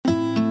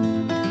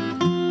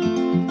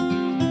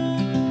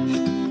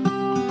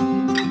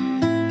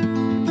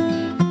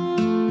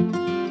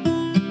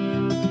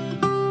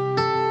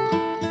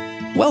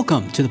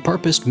Welcome to the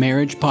Purposed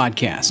Marriage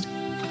Podcast.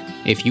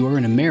 If you are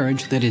in a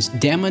marriage that is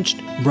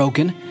damaged,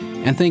 broken,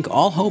 and think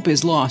all hope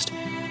is lost,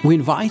 we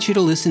invite you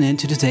to listen in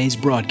to today's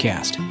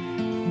broadcast.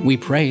 We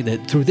pray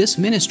that through this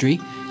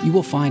ministry, you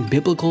will find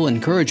biblical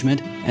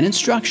encouragement and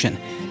instruction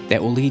that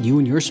will lead you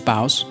and your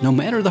spouse, no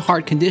matter the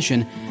heart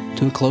condition,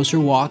 to a closer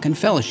walk and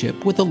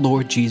fellowship with the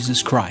Lord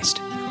Jesus Christ.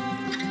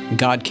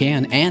 God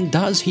can and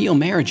does heal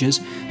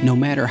marriages, no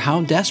matter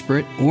how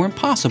desperate or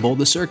impossible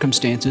the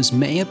circumstances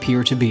may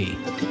appear to be.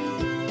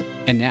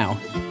 And now,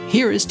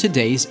 here is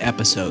today's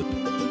episode.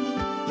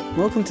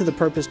 Welcome to the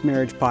Purposed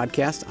Marriage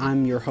Podcast.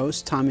 I'm your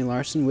host, Tommy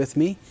Larson. With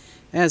me,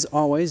 as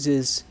always,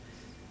 is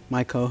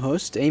my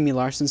co-host, Amy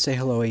Larson. Say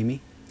hello,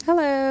 Amy.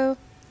 Hello.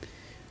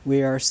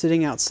 We are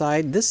sitting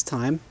outside this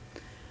time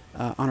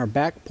on our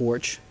back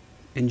porch,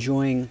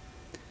 enjoying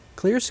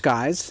clear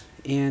skies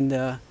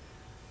and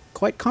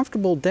quite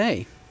comfortable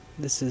day.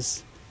 This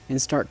is in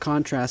stark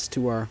contrast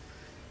to our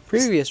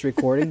previous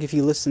recording. If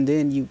you listened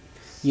in, you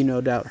no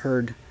doubt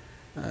heard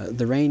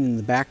the rain in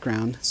the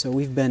background. So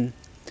we've been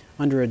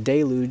under a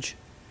deluge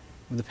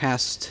of the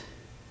past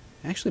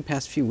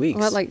few weeks.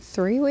 What, like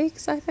 3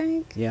 weeks, I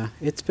think? Yeah,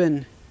 it's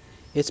been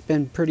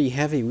pretty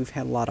heavy. We've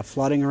had a lot of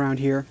flooding around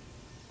here.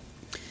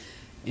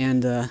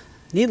 And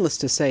needless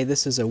to say,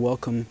 this is a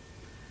welcome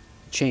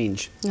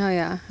change. Oh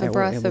yeah, a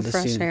breath of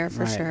fresh air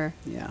for sure.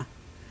 Yeah.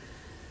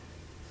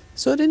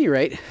 So at any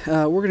rate,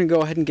 we're going to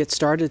go ahead and get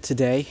started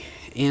today.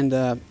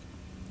 And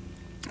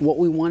what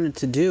we wanted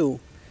to do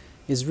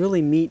is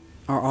really meet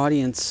our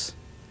audience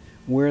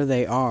where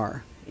they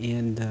are.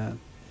 And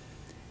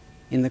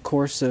in the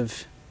course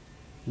of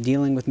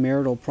dealing with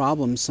marital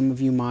problems, some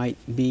of you might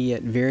be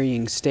at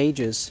varying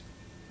stages.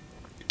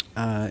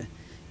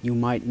 You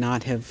might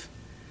not have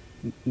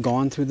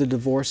gone through the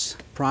divorce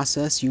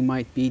process. You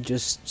might be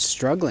just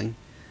struggling.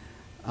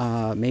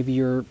 Maybe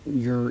you're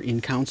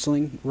in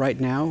counseling right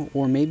now,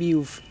 or maybe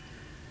you've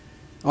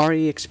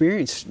already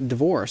experienced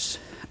divorce.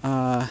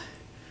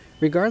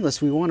 Regardless,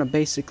 we want to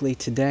basically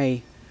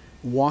today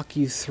walk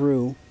you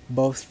through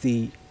both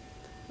the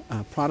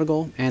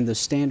prodigal and the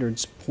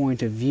standards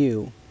point of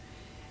view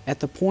at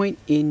the point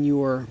in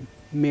your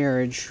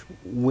marriage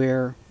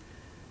where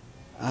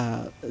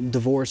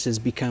divorce is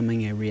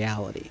becoming a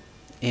reality.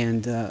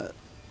 And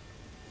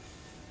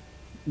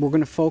we're going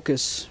to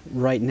focus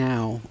right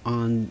now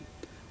on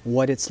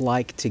what it's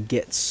like to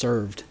get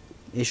served,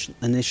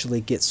 initially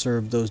get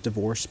served those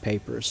divorce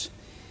papers.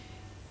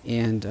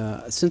 And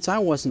since I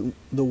wasn't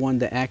the one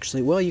that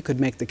actually, well, you could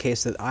make the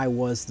case that I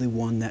was the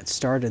one that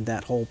started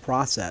that whole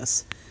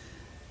process,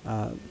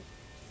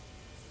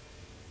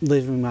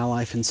 living my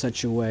life in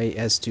such a way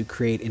as to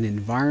create an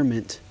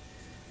environment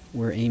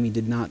where Amy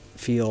did not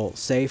feel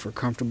safe or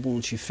comfortable,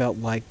 and she felt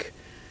like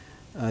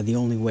the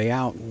only way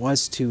out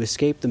was to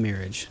escape the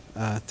marriage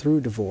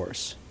through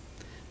divorce.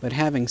 But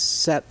having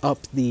set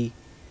up the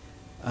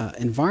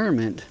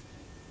environment,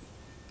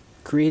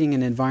 creating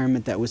an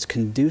environment that was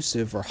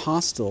conducive or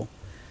hostile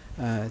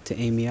to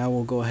Amy, I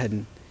will go ahead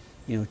and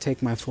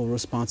take my full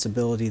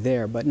responsibility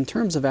there. But in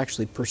terms of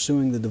actually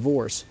pursuing the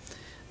divorce,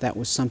 that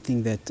was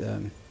something that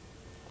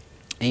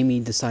Amy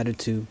decided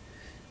to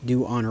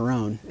do on her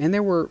own. And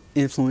there were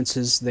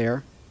influences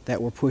there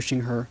that were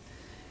pushing her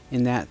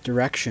in that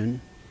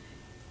direction.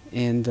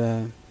 And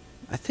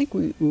I think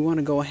we want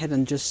to go ahead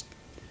and just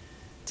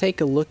take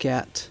a look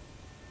at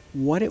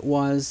what it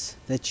was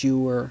that you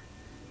were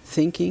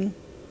thinking,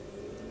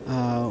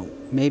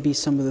 maybe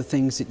some of the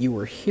things that you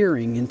were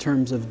hearing in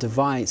terms of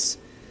advice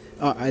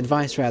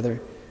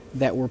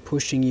that were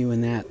pushing you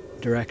in that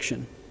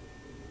direction.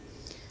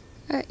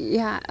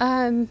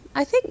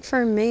 I think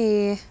for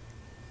me,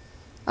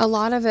 a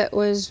lot of it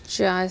was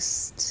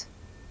just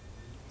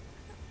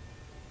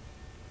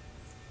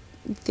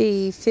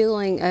the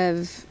feeling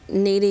of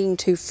needing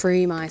to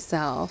free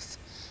myself.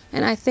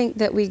 And I think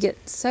that we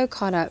get so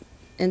caught up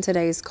in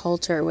today's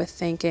culture with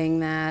thinking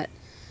that,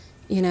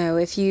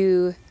 if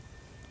you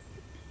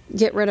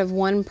get rid of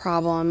one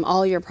problem,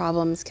 all your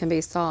problems can be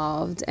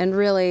solved. And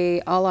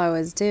really, all I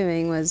was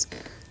doing was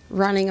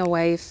running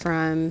away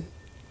from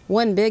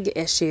one big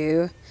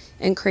issue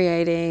and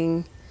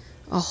creating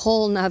a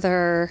whole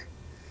nother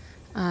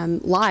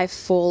life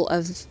full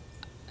of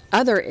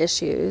other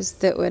issues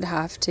that would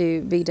have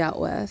to be dealt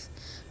with.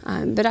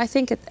 But I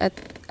think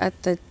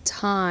at the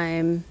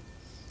time,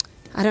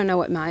 I don't know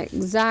what my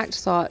exact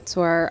thoughts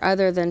were,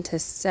 other than to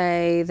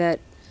say that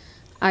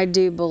I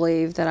do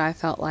believe that I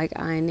felt like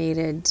I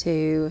needed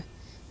to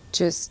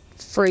just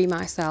free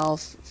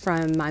myself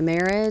from my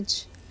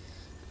marriage.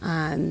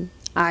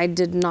 I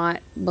did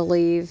not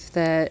believe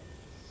that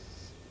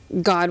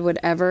God would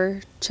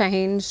ever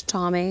change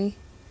Tommy.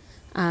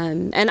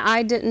 And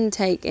I didn't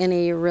take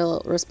any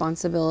real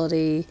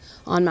responsibility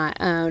on my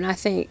own. I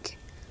think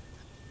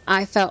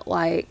I felt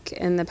like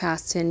in the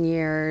past 10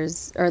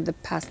 years, or the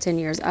past 10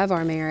 years of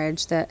our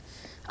marriage, that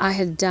I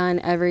had done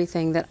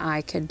everything that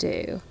I could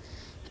do.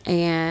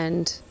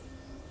 And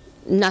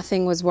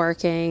nothing was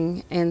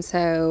working. And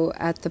so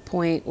at the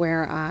point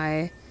where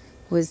I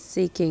was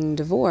seeking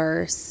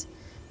divorce,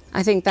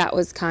 I think that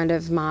was kind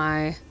of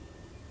my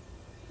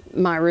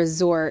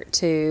resort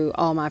to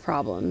all my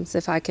problems.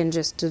 If I can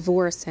just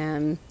divorce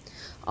him,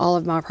 all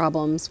of my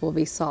problems will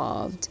be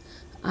solved.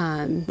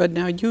 But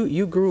now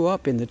you grew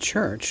up in the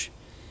church,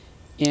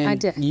 and I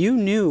did. you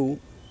knew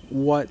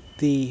what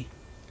the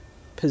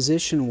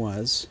position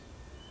was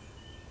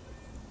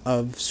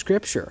of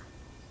Scripture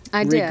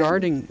I did.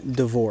 regarding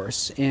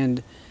divorce,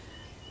 and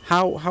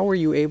how were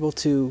you able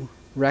to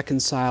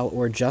reconcile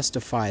or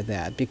justify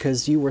that?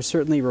 Because you were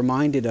certainly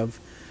reminded of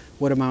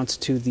what amounts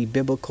to the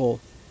biblical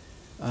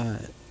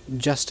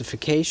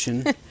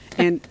justification,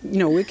 and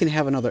we can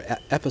have another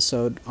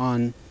episode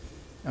on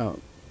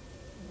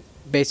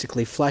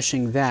basically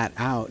fleshing that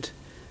out.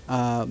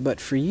 But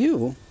for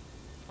you,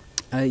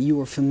 you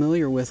were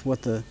familiar with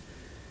what the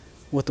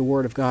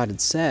Word of God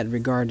had said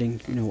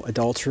regarding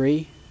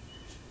adultery.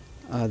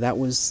 That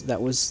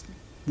was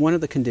one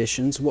of the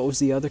conditions. What was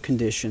the other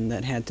condition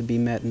that had to be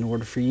met in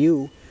order for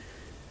you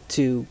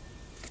to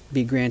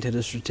be granted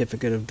a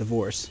certificate of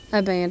divorce?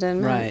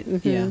 Abandonment. Right.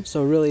 Mm-hmm. Yeah.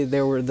 So really,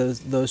 there were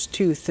those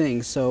two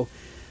things. So,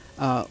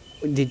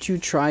 did you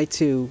try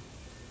to?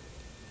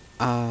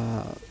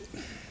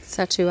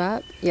 Set you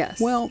up? Yes.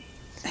 Well,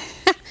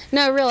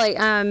 no, really.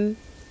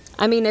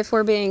 I mean, if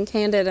we're being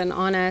candid and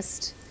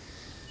honest,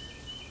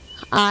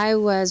 I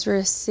was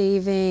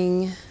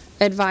receiving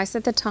advice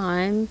at the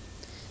time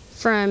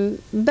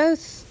from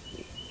both,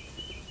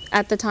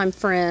 at the time,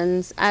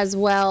 friends as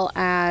well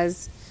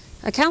as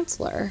a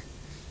counselor.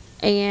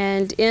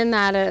 And in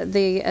that,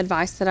 the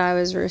advice that I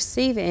was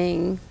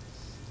receiving,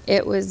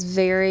 it was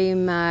very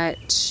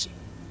much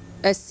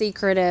a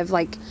secretive,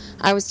 like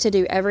I was to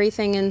do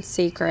everything in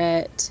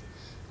secret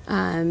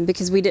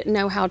because we didn't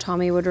know how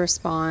Tommy would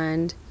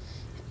respond.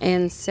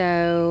 And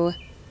so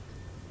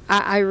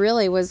I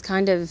really was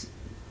kind of,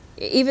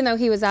 even though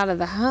he was out of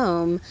the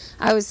home,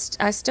 I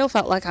still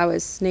felt like I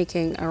was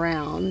sneaking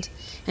around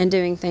and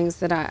doing things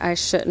that I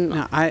shouldn't.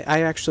 now,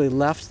 I actually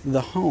left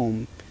the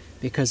home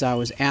because I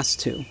was asked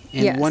to.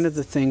 And Yes. one of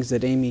the things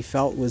that Amy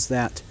felt was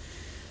that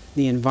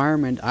the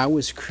environment I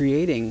was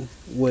creating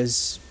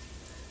was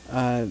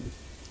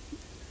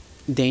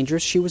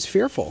dangerous. She was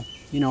fearful.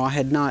 I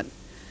had not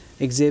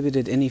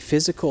exhibited any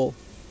physical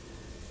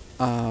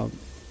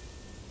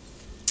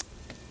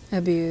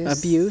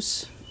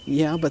abuse.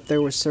 Yeah, but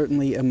there was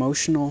certainly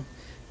emotional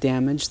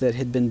damage that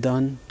had been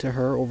done to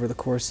her over the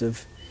course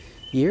of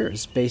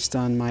years based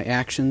on my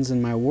actions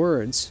and my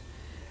words.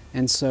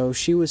 And so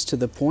she was to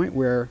the point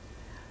where,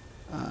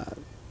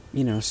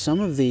 some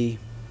of the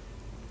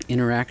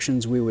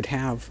interactions we would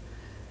have,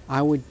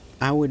 I would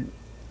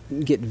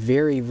get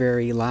very,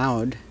 very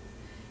loud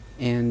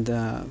and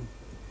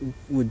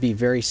would be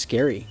very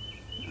scary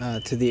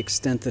to the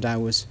extent that I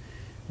was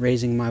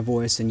raising my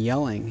voice and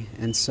yelling.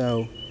 And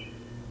so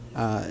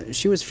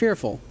she was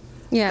fearful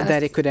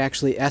that it could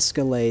actually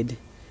escalate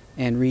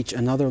and reach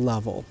another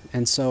level.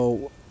 And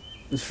so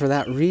for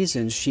that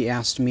reason, she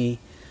asked me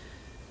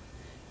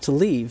to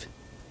leave.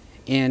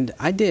 And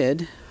I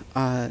did,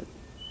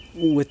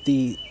 with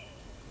the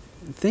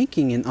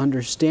thinking and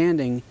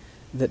understanding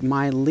that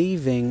my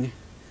leaving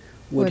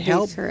would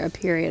help be for a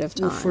period of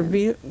time.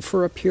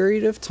 For a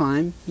period of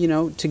time,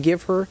 to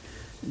give her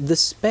the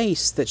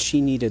space that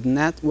she needed. And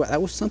that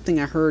was something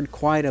I heard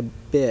quite a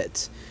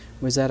bit,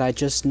 was that I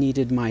just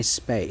needed my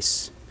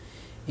space.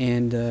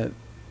 And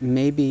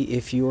maybe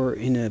if you're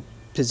in a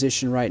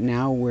position right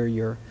now where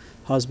your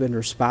husband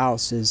or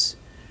spouse is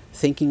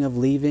thinking of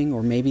leaving,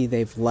 or maybe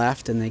they've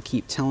left and they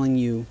keep telling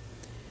you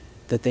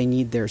that they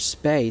need their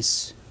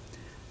space,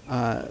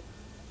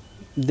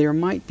 there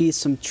might be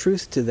some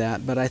truth to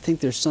that, but I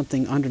think there's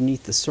something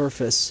underneath the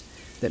surface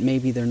that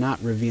maybe they're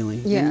not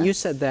revealing. Yes. And you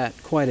said that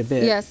quite a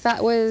bit. Yes,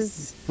 that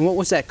was... And what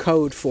was that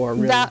code for,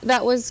 really?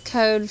 That was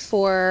code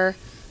for,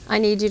 I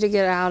need you to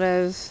get out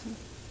of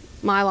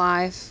my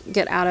life,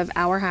 get out of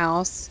our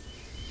house.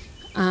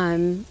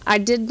 I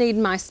did need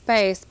my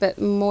space, but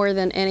more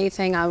than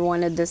anything, I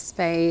wanted the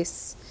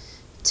space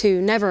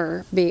to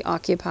never be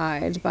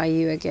occupied by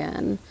you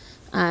again.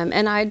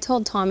 And I had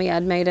told Tommy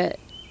I'd made it,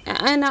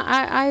 and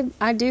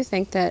I do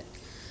think that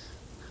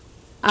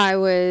I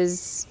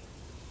was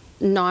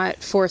not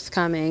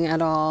forthcoming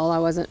at all. I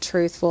wasn't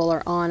truthful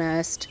or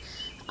honest.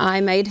 I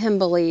made him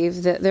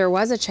believe that there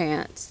was a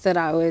chance that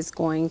I was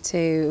going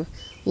to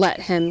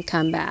let him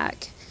come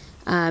back.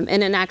 And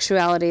in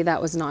actuality,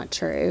 that was not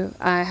true.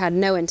 I had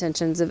no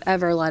intentions of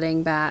ever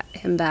letting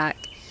him back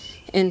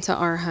into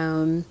our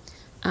home.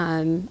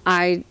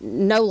 I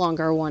no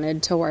longer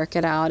wanted to work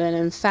it out. And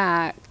in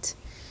fact,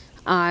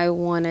 I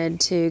wanted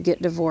to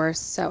get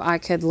divorced so I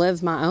could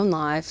live my own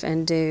life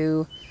and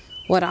do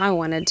what I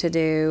wanted to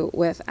do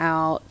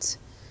without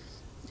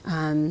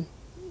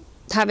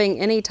having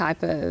any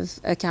type of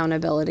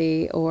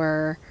accountability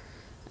or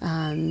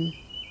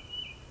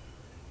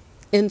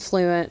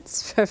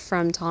influence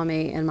from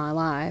Tommy in my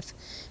life.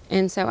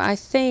 And so I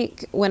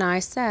think when I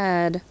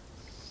said,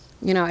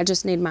 I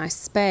just need my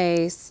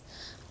space,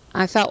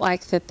 I felt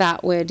like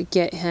that would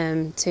get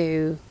him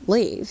to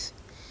leave.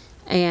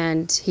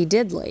 And he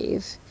did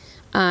leave.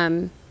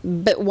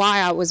 but why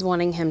I was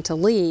wanting him to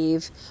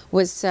leave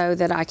was so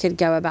that I could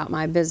go about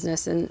my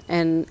business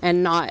and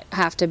not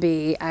have to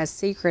be as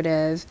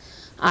secretive.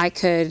 I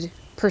could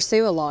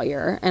pursue a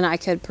lawyer and I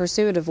could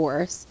pursue a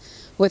divorce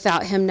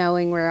without him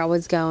knowing where I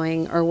was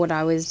going or what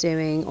I was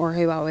doing or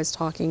who I was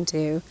talking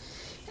to.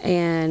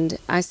 And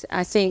I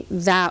think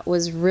that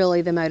was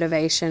really the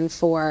motivation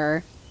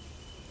for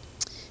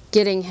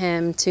getting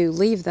him to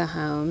leave the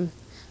home,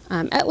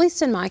 at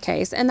least in my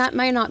case. And that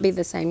may not be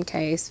the same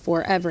case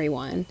for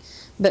everyone.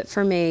 But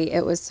for me,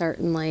 it was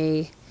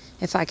certainly,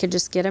 if I could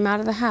just get him out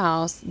of the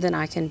house, then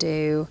I can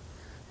do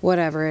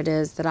whatever it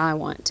is that I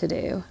want to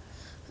do.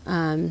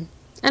 And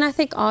I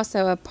think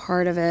also a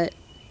part of it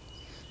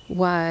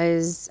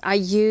was I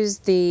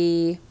used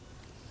the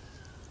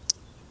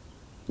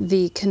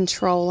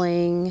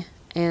controlling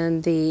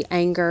and the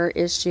anger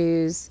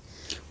issues.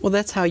 Well,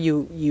 that's how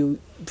you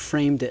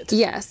framed it.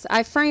 Yes,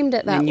 I framed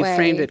it that way. And you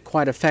framed it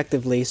quite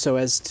effectively so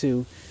as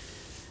to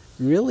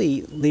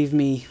really leave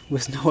me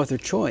with no other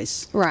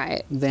choice.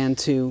 Right. Than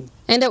to...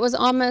 And it was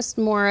almost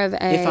more of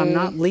a... If I'm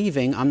not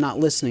leaving, I'm not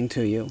listening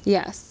to you.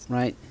 Yes.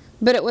 Right?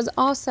 But it was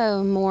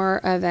also more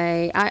of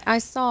a... I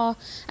saw,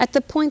 at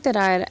the point that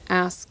I had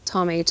asked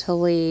Tommy to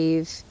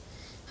leave,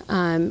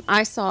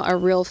 I saw a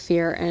real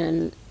fear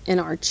in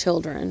our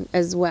children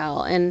as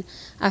well. And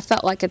I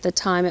felt like at the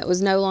time it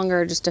was no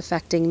longer just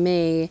affecting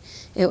me,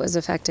 it was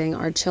affecting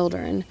our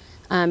children.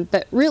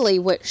 But really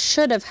what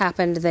should have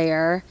happened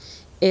there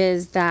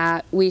is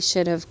that we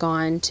should have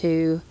gone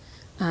to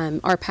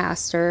our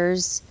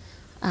pastors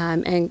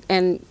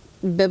and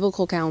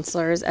biblical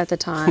counselors at the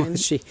time.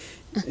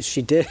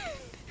 She did.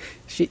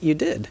 You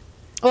did.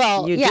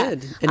 Well, you yeah.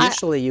 did.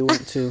 Initially, you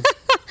went to...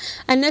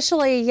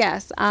 Initially,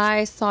 yes.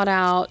 I sought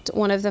out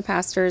one of the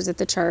pastors at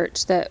the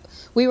church that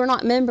we were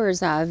not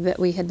members of, but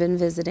we had been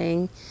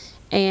visiting,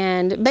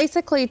 and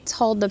basically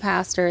told the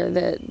pastor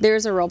that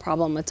there's a real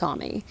problem with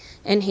Tommy,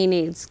 and he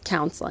needs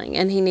counseling,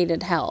 and he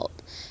needed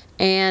help.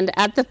 And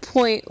at the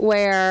point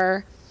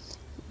where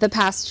the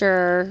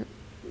pastor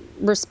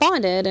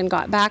responded and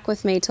got back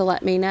with me to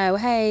let me know,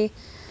 hey,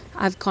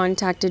 I've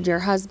contacted your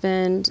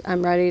husband,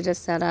 I'm ready to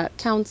set up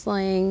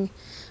counseling.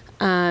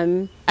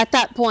 At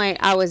that point,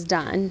 I was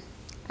done,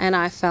 and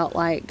I felt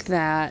like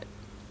that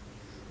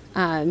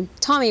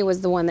Tommy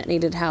was the one that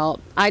needed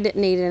help. I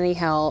didn't need any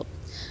help.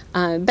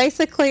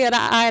 Basically,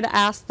 I'd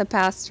asked the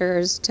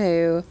pastors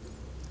to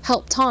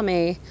help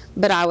Tommy,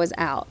 but I was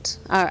out.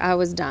 I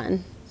was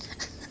done.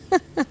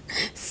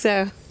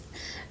 So,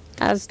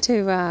 as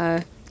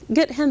to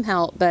get him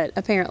help, but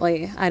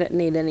apparently I didn't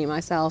need any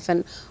myself,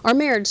 and our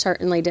marriage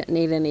certainly didn't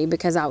need any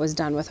because I was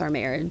done with our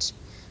marriage.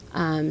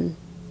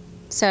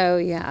 So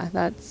yeah,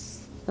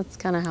 that's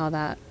kind of how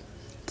that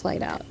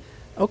played out.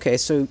 Okay,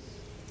 so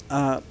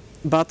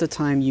about the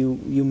time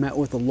you met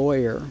with a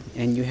lawyer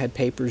and you had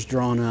papers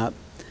drawn up,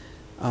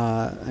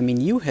 I mean,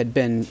 you had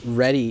been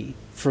ready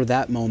for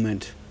that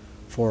moment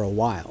for a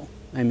while.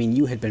 I mean,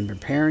 you had been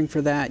preparing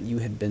for that. You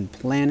had been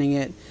planning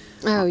it.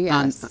 Oh,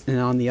 yes. And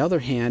on the other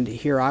hand,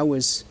 here I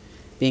was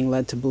being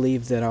led to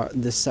believe that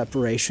this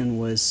separation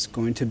was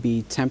going to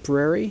be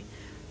temporary.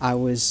 I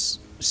was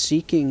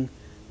seeking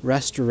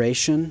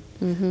restoration,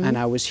 and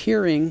I was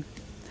hearing...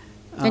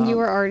 and you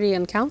were already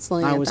in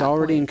counseling I at was that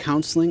already point. in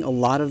counseling. A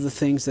lot of the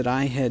things that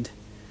I had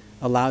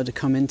allowed to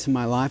come into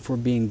my life were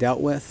being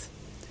dealt with.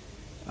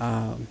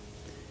 And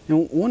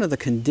one of the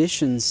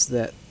conditions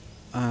that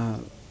I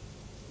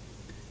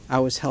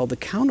was held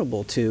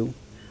accountable to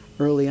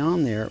early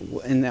on there,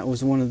 and that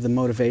was one of the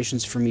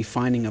motivations for me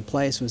finding a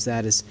place, was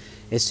that as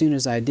soon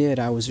as I did,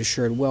 I was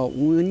assured, well,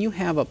 when you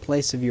have a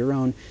place of your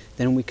own,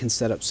 then we can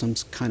set up some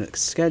kind of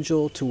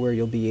schedule to where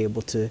you'll be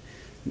able to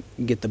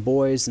get the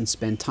boys and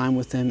spend time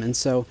with them. And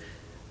so,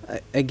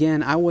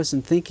 again, I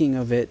wasn't thinking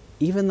of it,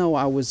 even though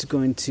I was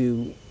going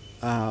to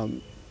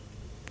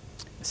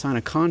sign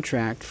a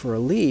contract for a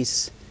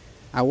lease,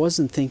 I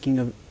wasn't thinking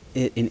of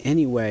it in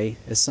any way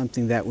as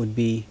something that would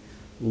be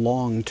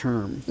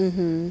long-term.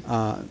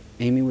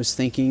 Amy was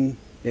thinking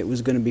it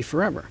was going to be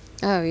forever.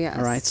 Oh, yes.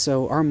 All right,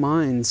 so our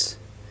minds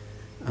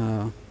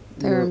were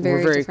were in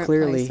very very different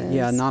clearly,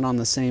 places. not on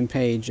the same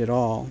page at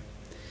all.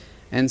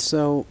 And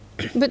so...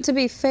 But to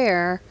be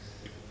fair,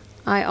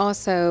 I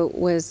also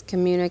was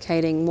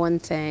communicating one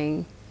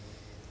thing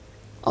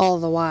all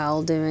the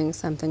while doing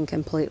something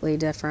completely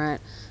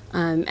different.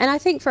 And I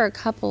think for a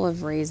couple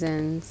of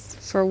reasons.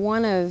 For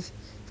one of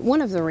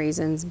the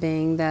reasons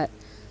being that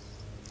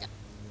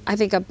I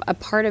think a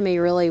part of me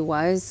really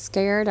was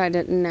scared. I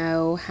didn't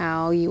know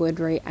how you would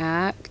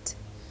react.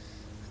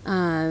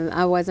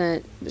 I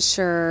wasn't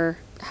sure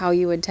how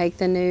you would take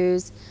the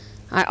news.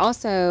 I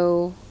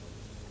also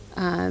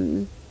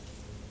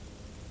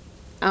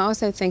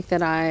think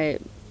that I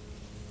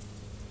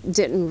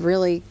didn't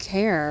really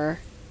care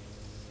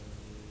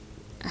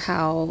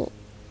how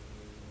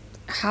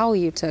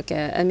you took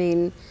it. I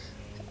mean,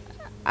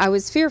 I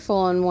was fearful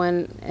on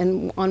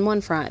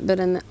one front, but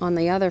on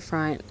the other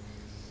front,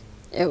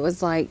 it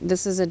was like,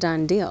 this is a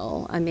done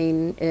deal. I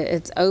mean,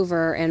 it's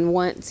over, and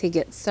once he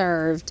gets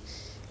served,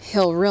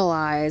 he'll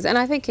realize, and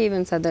I think he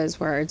even said those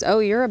words, oh,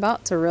 you're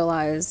about to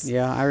realize.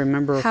 Yeah, I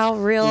remember how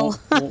real.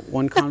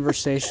 one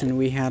conversation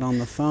we had on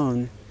the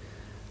phone,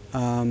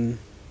 and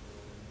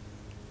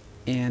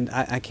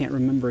I can't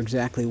remember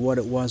exactly what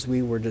it was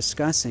we were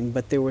discussing,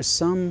 but there was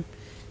some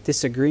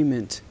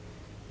disagreement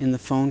in the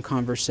phone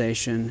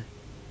conversation.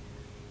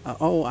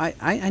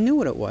 I knew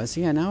what it was.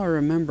 Yeah, now I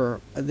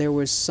remember. There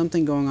was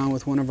something going on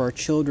with one of our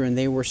children.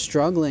 They were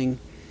struggling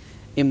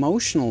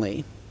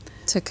emotionally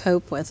to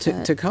cope with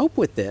it. To cope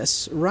with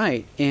this,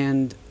 right.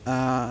 And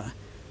I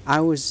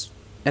was,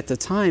 at the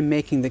time,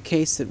 making the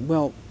case that,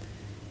 well,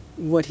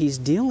 what he's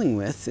dealing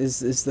with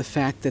is the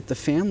fact that the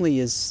family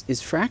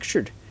is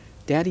fractured.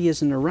 Daddy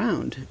isn't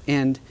around.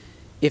 And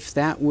if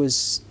that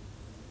was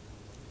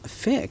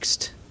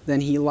fixed,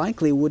 then he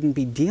likely wouldn't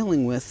be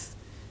dealing with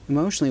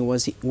emotionally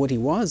what he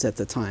was at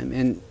the time.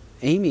 And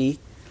Amy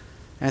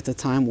at the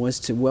time was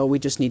to, well, we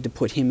just need to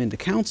put him into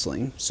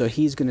counseling, so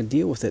he's going to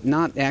deal with it,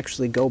 not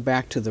actually go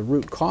back to the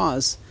root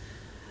cause.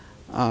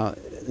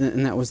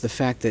 And that was the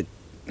fact that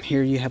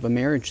here you have a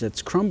marriage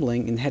that's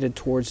crumbling and headed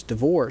towards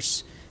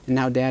divorce, and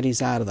now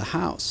Daddy's out of the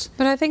house.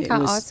 But I think I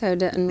also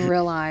didn't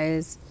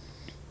realize,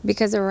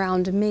 because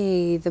around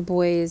me, the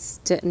boys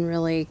didn't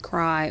really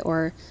cry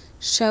or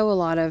show a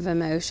lot of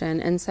emotion,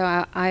 and so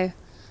I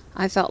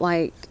felt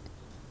like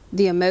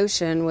the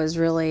emotion was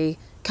really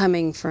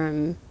coming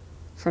from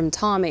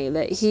Tommy,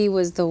 that he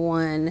was the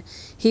one,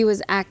 he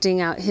was acting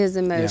out his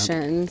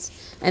emotions,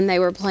 and they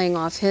were playing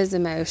off his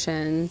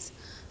emotions.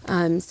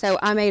 So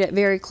I made it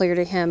very clear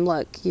to him,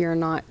 look, you're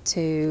not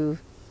to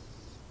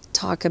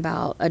talk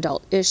about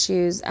adult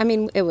issues. I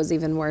mean, it was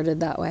even worded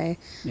that way.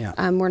 Yeah.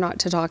 We're not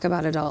to talk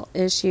about adult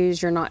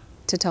issues. You're not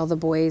to tell the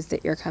boys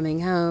that you're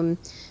coming home,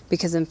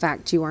 because in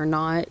fact you are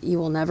not. You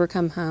will never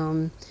come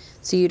home,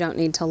 so you don't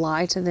need to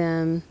lie to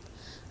them.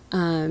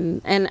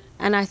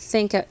 And I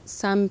think at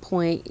some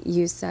point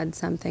you said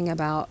something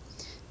about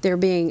there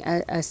being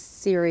a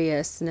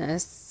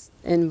seriousness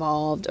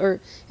involved, or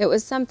it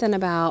was something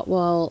about,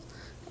 well,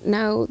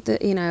 no,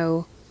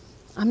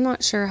 I'm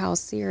not sure how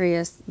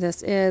serious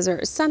this is,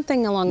 or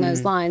something along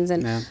those lines.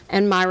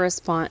 And my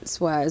response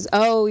was,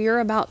 oh, you're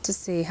about to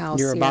see how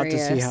You're serious. about to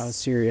see how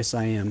serious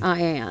I am. I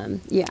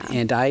am, yeah.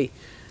 And I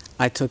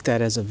took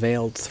that as a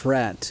veiled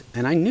threat,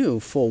 and I knew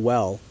full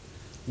well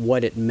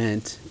what it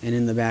meant, and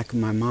in the back of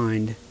my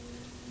mind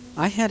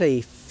I had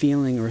a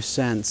feeling or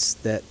sense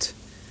that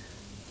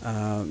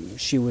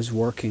she was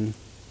working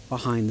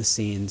behind the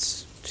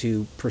scenes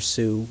to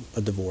pursue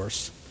a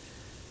divorce,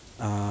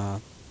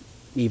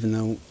 even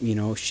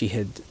though she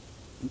had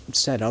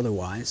said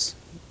otherwise,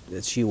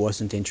 that she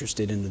wasn't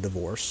interested in the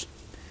divorce.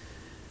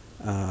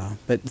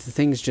 But the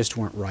things just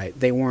weren't right.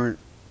 They weren't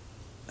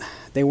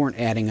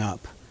adding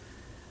up.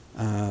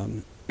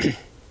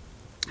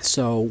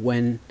 So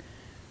when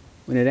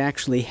it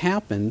actually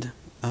happened,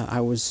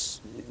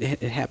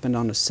 it happened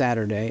on a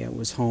Saturday. I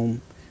was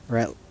home,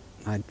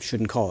 I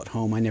shouldn't call it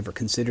home. I never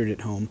considered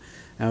it home.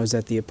 I was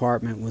at the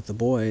apartment with the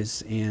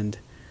boys, and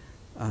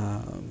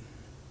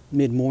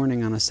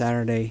mid-morning on a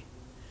Saturday,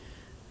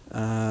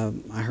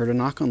 I heard a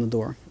knock on the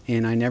door,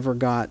 and I never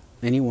got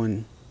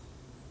anyone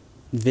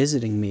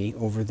visiting me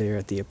over there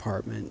at the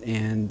apartment.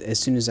 And as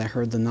soon as I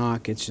heard the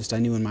knock, I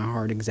knew in my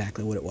heart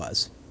exactly what it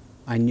was.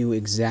 I knew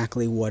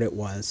exactly what it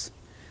was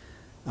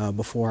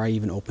before I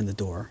even opened the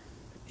door.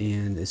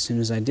 And as soon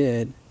as I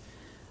did,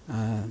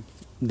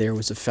 there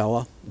was a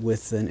fella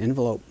with an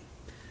envelope,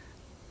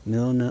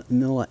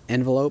 manila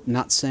envelope,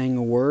 not saying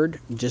a word,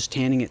 just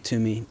handing it to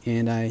me.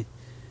 And I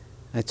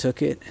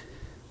took it.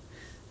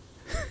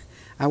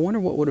 I wonder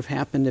what would have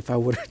happened if I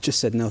would have just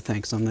said, no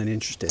thanks, I'm not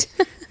interested,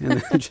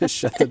 and then just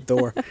shut the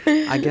door.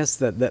 I guess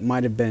that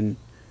might have been,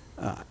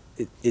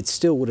 it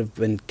still would have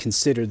been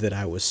considered that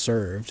I was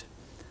served.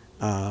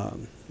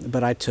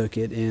 But I took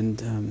it,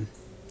 and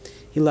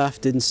he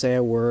left, didn't say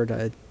a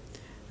word.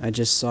 I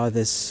just saw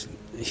this,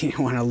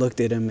 when I looked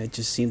at him, it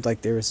just seemed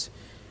like there was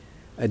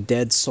a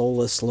dead,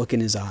 soulless look in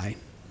his eye.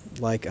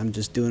 Like, I'm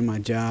just doing my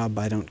job,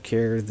 I don't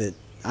care that,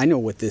 I know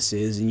what this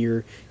is, and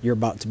you're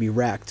about to be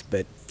wrecked,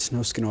 but it's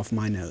no skin off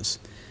my nose.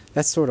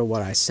 That's sort of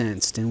what I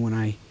sensed. And when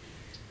I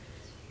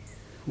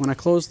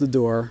closed the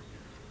door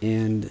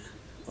and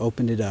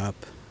opened it up,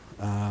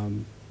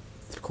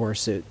 of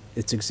course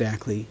it's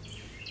exactly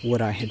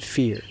what I had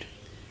feared.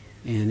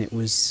 And it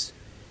was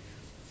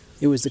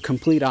the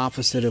complete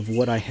opposite of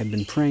what I had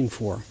been praying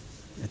for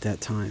at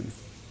that time.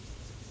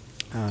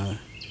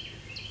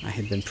 I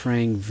had been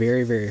praying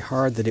very, very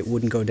hard that it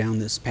wouldn't go down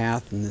this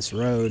path and this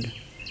road.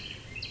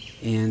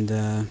 And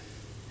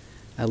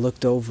I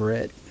looked over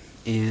it,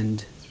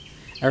 and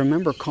I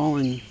remember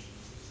calling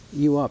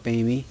you up,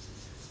 Amy,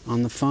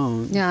 on the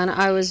phone. Yeah, and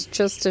I was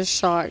just as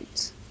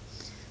shocked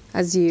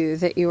as you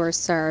that you were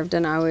served,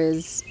 and I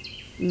was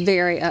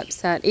very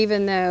upset,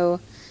 even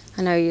though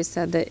I know you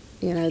said that,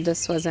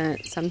 this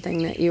wasn't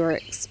something that you were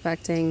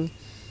expecting.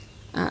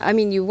 I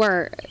mean, you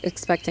were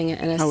expecting it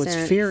in a sense. I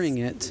was fearing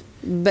it.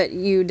 But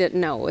you didn't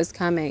know it was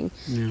coming.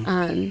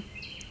 Yeah.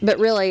 but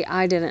really,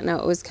 I didn't know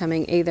it was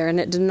coming either, and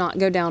it did not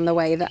go down the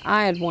way that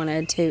I had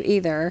wanted to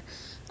either,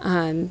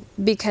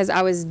 because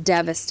I was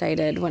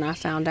devastated when I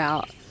found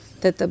out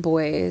that the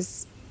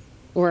boys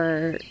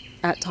were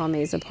at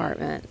Tommy's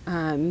apartment.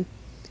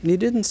 You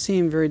didn't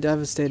seem very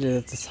devastated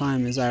at the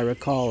time, as I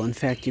recall. In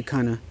fact, you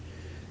kind of,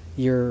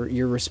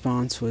 your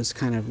response was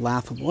kind of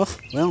laughable.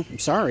 Well, I'm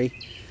sorry.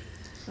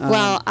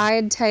 Well,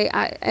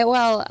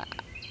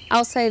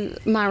 I'll say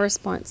my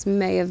response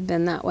may have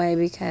been that way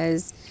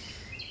because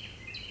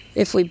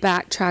if we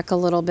backtrack a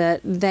little bit,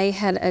 they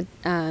had,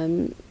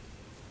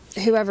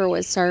 whoever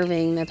was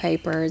serving the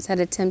papers had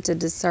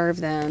attempted to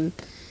serve them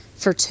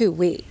for 2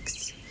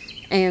 weeks.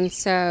 And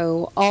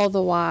so all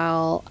the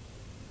while,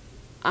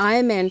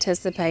 I'm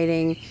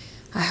anticipating,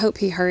 I hope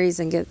he hurries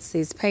and gets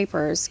these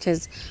papers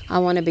because I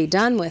want to be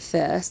done with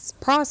this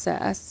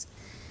process.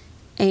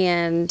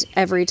 And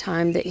every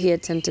time that he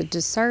attempted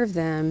to serve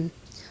them,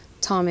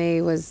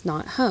 Tommy was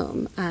not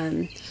home.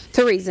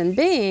 The reason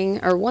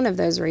being, or one of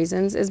those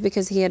reasons, is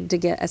because he had to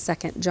get a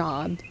second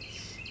job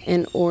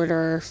in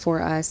order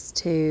for us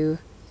to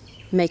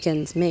make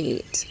ends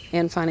meet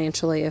and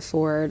financially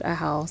afford a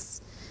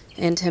house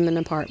and him an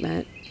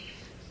apartment.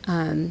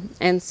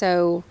 And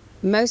so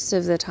most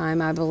of the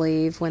time, I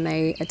believe, when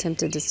they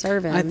attempted to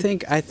serve him, I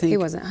think he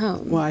wasn't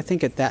home. Well, I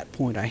think at that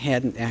point I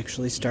hadn't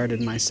actually started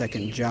my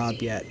second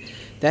job yet.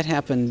 That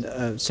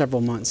happened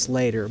several months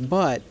later,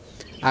 but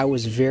I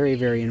was very,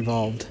 very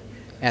involved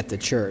at the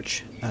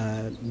church.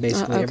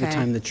 Basically, every okay.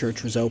 time the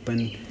church was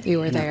open, You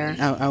were there.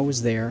 I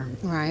was there,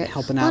 Right.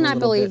 helping out Well, and a I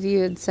little believe bit. you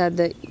had said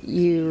that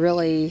you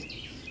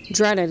really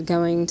dreaded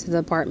going to the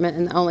apartment,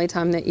 and the only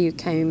time that you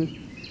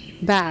came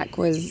back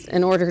was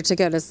in order to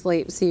go to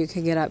sleep so you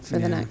could get up for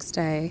the Yeah. next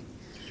day.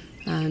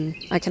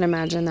 I can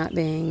imagine that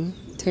being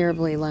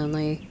terribly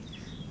lonely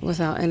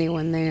without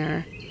anyone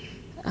there.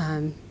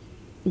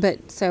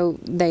 But so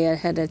they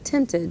had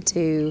attempted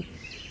to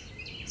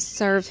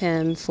serve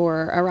him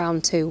for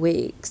around 2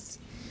 weeks.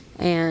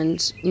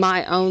 And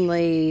my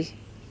only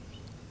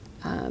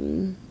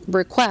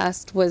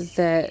request was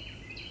that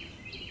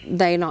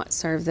they not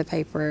serve the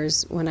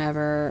papers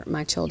whenever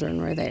my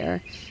children were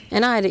there.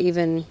 And I had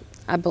even,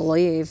 I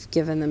believe,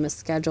 given them a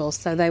schedule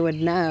so they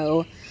would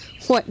know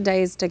what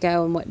days to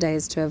go and what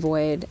days to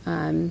avoid.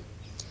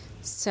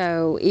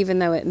 So even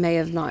though it may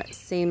have not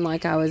seemed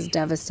like I was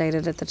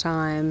devastated at the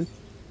time,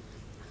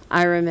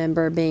 I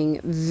remember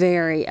being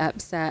very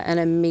upset and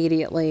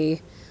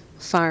immediately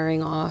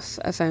firing off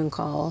a phone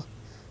call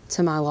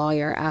to my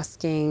lawyer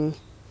asking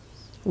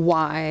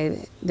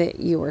why that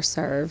you were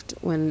served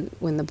when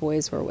the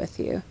boys were with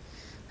you.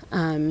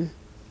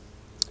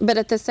 But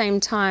at the same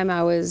time,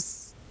 I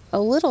was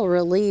a little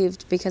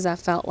relieved because I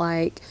felt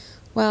like,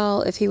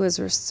 well, if he was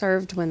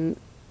served when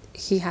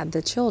he had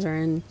the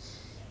children,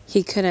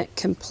 he couldn't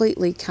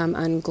completely come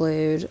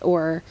unglued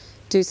or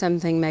do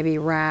something maybe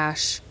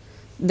rash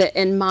that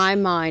in my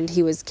mind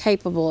he was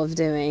capable of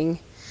doing,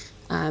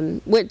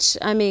 which,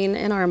 I mean,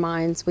 in our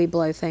minds we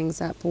blow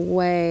things up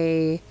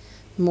way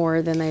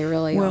more than they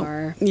really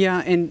are.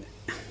 Yeah, and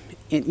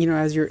you know,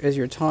 as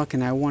you're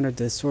talking, I wanted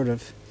to sort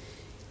of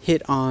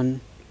hit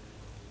on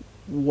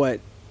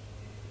what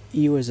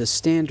you as a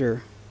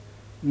stander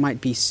might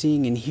be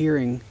seeing and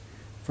hearing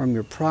from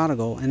your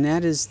prodigal, and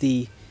that is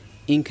the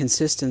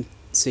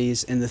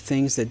inconsistencies and the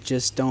things that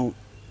just don't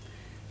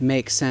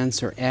make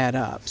sense or add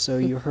up. So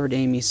you heard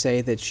Amy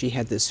say that she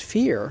had this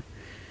fear,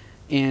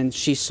 and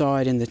she saw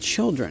it in the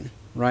children,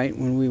 right,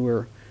 when we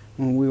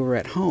were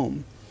at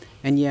home,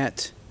 and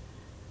yet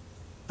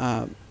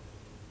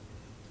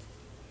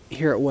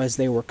here it was,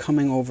 they were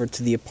coming over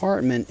to the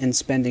apartment and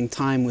spending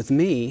time with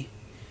me,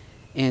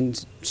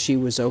 and she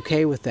was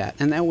okay with that.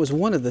 And that was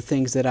one of the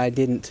things that I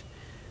didn't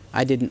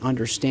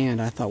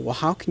understand. I thought, well,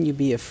 how can you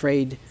be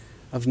afraid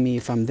of me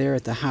if I'm there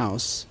at the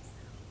house,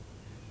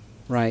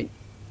 right?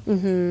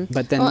 Mm-hmm.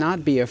 But then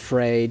not be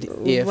afraid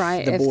if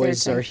the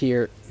boys are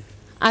here.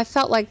 I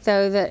felt like,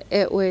 though, that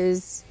it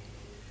was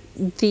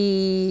in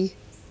the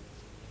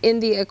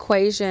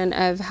equation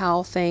of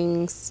how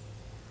things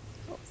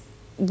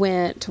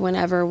went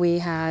whenever we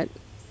had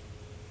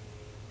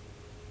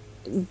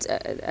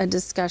a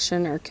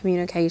discussion or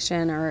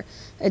communication or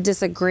a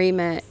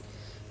disagreement,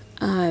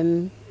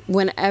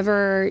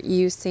 whenever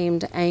you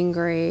seemed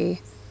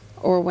angry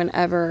or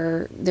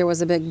whenever there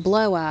was a big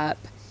blow up,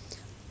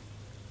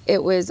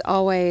 it was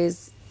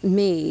always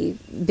me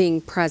being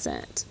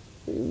present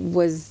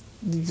was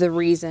the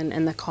reason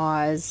and the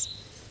cause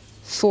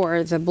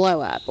for the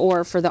blow up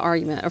or for the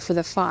argument or for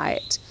the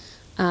fight.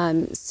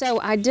 So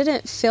I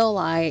didn't feel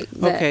like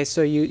that. Okay,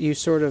 so you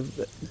sort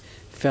of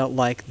felt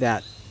like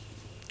that,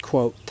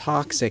 quote,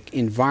 toxic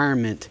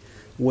environment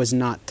was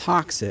not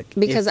toxic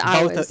because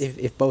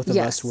if both of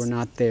us were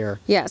not there.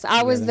 Yes,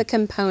 I was the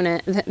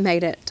component that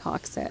made it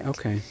toxic.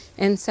 Okay.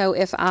 And so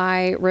if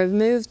I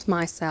removed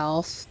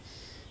myself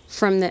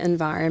from the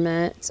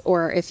environment,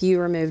 or if you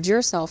removed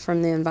yourself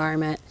from the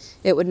environment,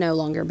 it would no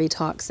longer be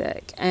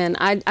toxic. And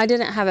I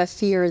didn't have a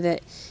fear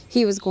that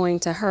he was going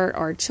to hurt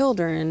our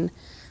children,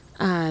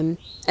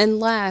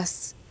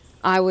 unless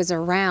I was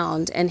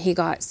around and he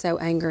got so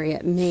angry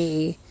at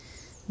me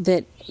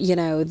that,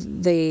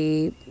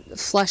 the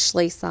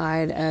fleshly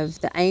side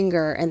of the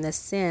anger and the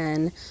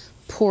sin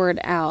poured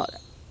out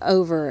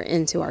over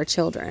into our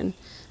children.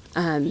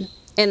 And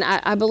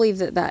I believe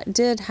that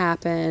did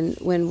happen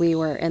when we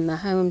were in the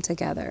home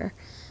together.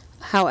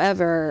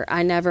 However,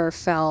 I never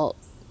felt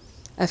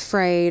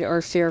afraid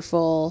or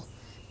fearful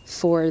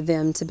for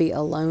them to be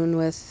alone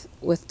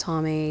with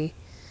Tommy.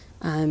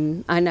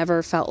 I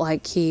never felt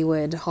like he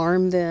would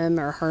harm them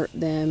or hurt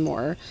them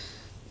or,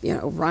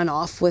 run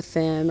off with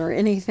them or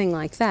anything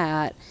like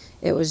that.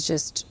 It was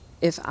just,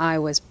 if I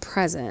was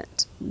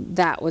present,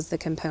 that was the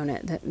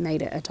component that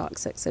made it a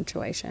toxic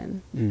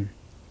situation. Mm.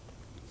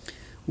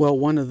 Well,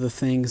 one of the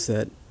things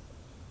that...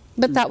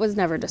 But that was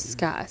never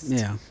discussed.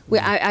 Yeah.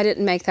 I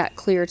didn't make that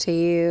clear to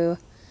you.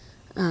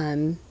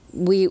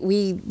 We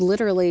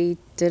literally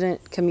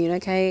didn't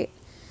communicate.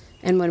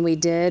 And when we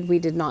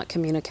did not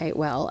communicate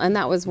well. And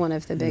that was one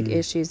of the big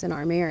issues in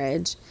our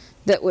marriage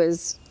that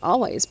was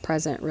always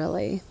present,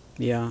 really.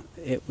 Yeah,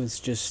 it was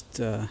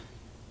just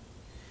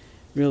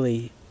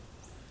really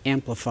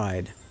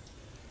amplified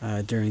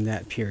during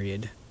that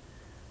period.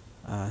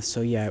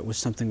 So yeah, it was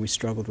something we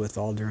struggled with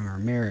all during our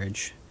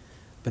marriage.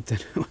 But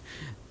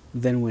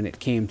then when it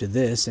came to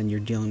this, and you're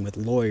dealing with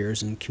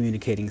lawyers and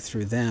communicating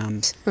through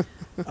them,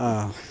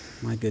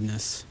 my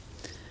goodness.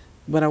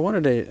 But I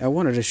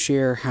wanted to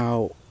share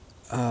how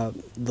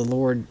the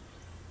Lord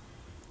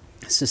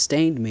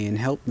sustained me and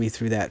helped me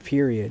through that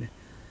period.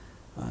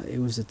 It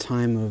was a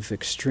time of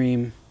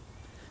extreme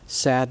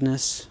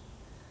sadness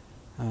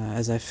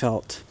as I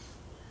felt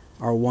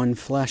our one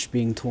flesh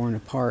being torn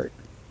apart.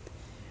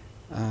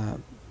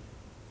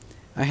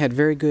 I had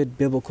very good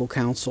biblical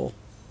counsel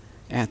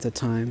at the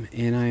time,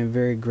 and I am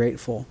very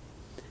grateful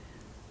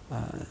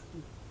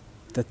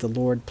that the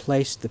Lord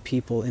placed the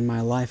people in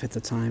my life at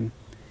the time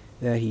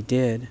that He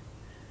did.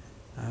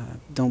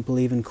 Don't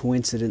believe in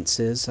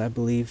coincidences. I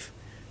believe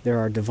there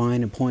are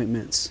divine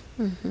appointments.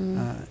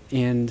 Mm-hmm.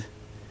 And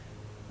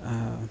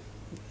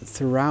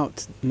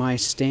throughout my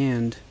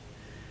stand,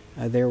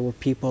 there were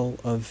people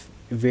of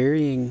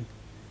varying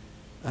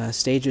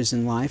stages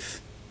in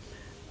life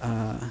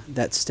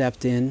that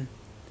stepped in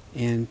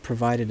and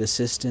provided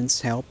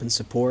assistance, help, and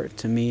support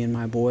to me and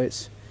my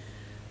boys.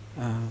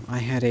 I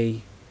had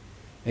a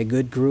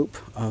good group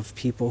of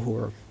people who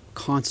were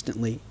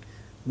constantly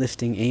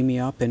lifting Amy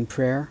up in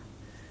prayer,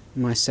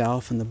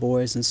 myself and the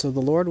boys, and so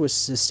the Lord was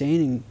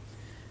sustaining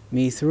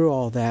me through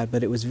all that,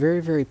 but it was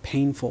very, very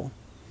painful.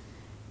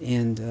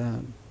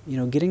 And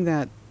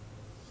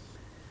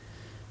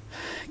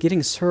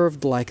getting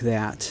served like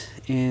that,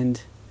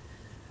 and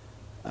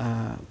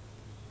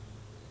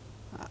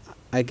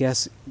I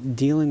guess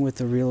dealing with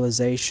the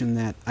realization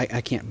that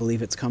I can't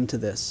believe it's come to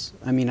this.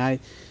 I mean,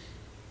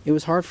 it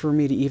was hard for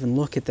me to even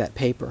look at that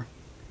paper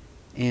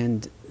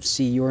and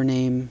see your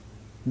name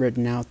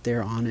written out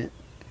there on it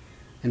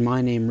and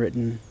my name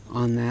written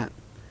on that,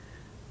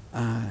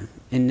 and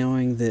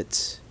knowing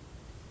that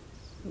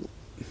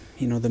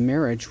the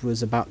marriage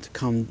was about to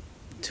come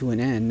to an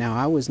end. Now,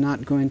 I was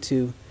not going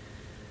to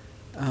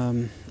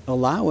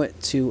allow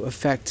it to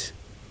affect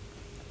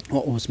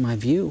what was my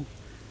view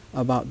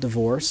about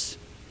divorce,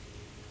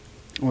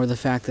 or the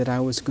fact that I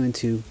was going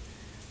to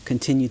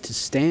continue to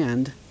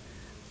stand.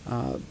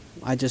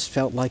 I just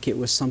felt like it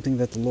was something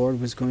that the Lord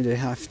was going to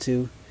have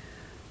to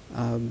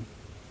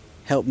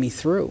help me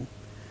through.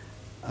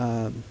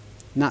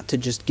 Not to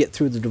just get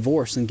through the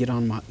divorce and get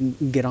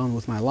on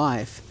with my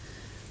life,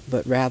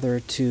 but rather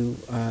to,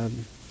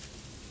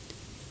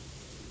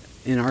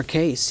 in our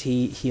case,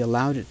 he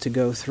allowed it to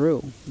go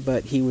through,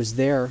 but He was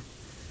there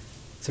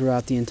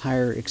throughout the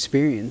entire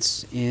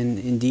experience, and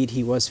indeed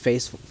He was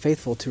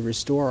faithful to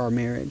restore our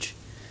marriage.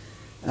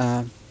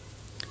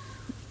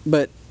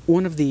 But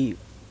one of the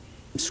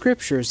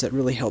scriptures that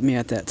really helped me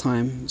at that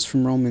time is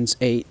from Romans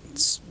 8.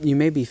 You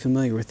may be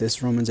familiar with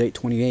this, Romans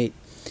 8:28.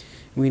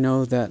 We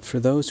know that for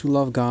those who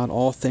love God,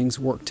 all things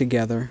work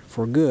together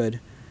for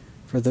good,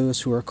 for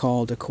those who are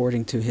called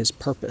according to His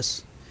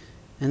purpose.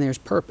 And there's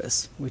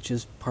purpose, which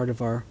is part of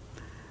the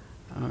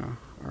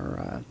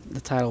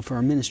title for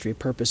our ministry,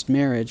 Purposed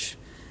Marriage.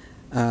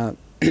 But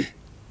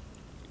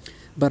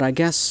I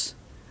guess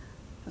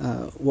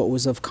what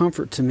was of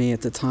comfort to me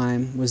at the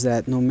time was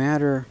that no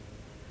matter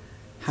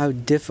how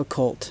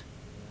difficult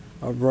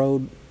the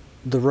road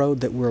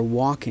that we're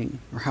walking,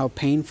 or how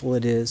painful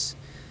it is,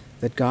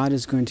 that God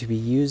is going to be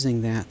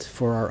using that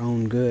for our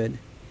own good.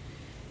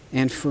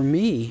 And for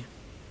me,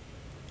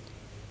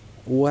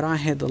 what I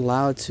had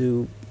allowed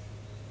to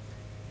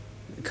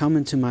come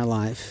into my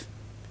life,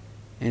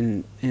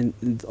 and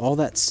all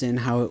that sin,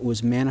 how it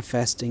was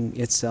manifesting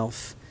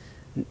itself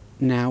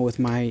now with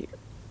my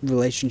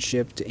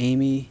relationship to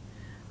Amy,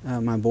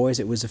 my boys,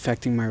 it was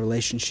affecting my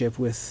relationship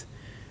with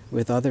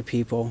other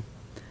people.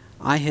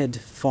 I had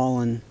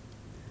fallen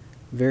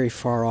very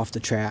far off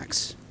the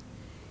tracks,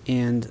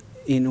 and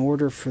in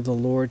order for the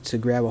Lord to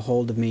grab a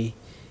hold of me,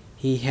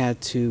 He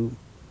had to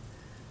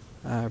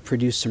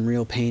produce some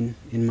real pain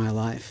in my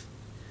life,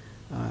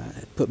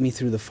 put me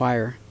through the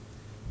fire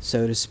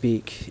so to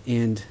speak.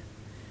 And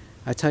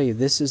I tell you,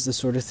 this is the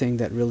sort of thing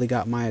that really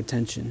got my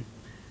attention.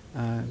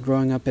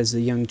 Growing up as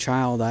a young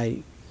child,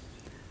 I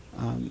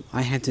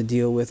had to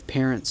deal with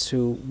parents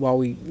who, while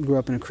we grew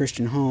up in a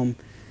Christian home,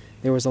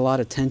 there was a lot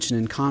of tension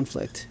and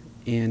conflict,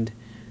 and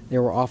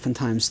there were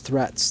oftentimes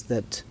threats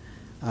that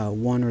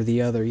one or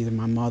the other, either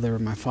my mother or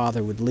my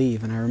father, would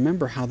leave. And I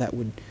remember how it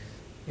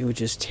would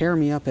just tear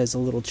me up as a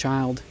little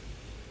child,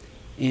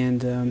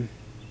 and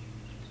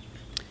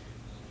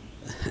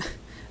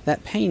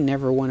that pain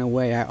never went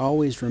away. I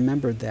always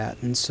remembered that.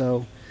 And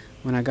so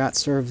when I got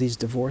served these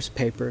divorce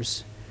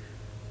papers,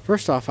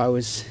 first off, I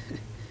was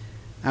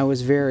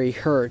very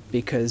hurt,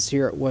 because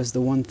here it was,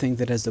 the one thing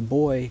that as a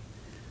boy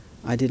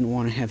I didn't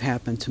want to have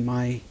happen to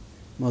my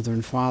mother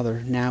and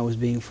father, now was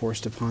being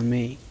forced upon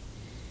me.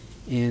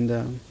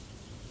 And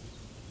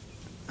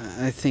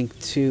I think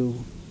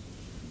too,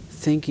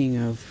 thinking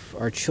of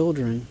our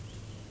children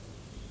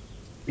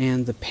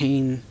and the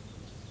pain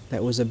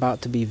that was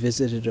about to be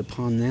visited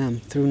upon them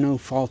through no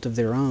fault of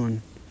their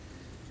own,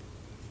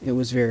 it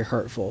was very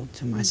hurtful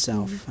to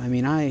myself. Mm-hmm. I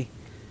mean,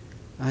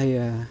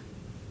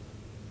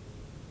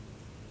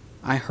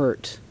 I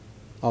hurt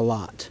a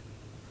lot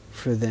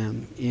for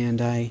them,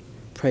 and I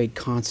prayed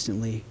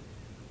constantly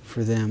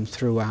for them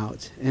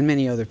throughout, and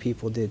many other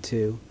people did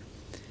too,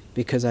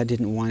 because I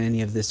didn't want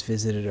any of this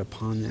visited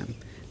upon them.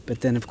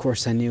 But then, of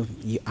course, I knew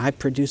I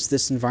produced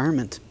this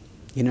environment,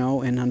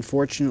 and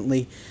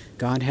unfortunately,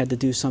 God had to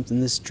do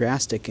something this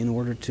drastic in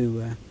order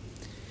to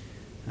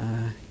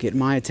get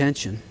my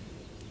attention.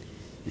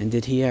 And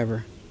did He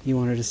ever? You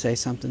wanted to say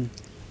something?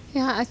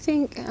 Yeah, I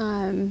think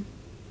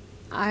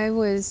I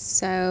was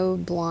so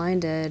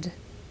blinded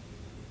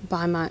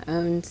by my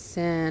own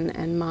sin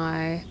and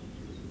my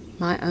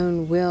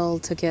own will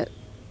to get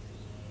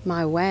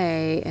my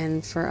way,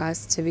 and for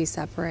us to be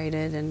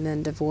separated and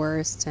then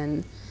divorced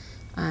and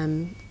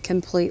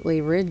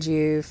completely rid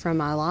you from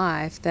my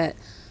life, that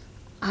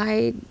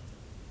I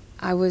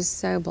was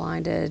so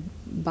blinded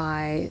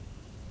by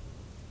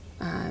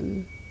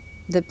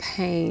the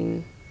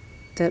pain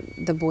that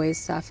the boys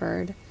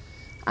suffered.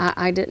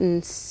 I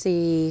didn't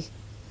see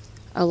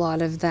a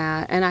lot of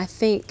that, and I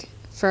think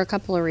for a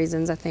couple of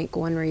reasons. I think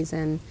one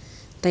reason,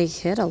 they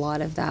hid a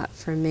lot of that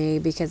from me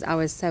because I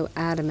was so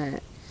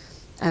adamant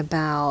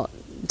about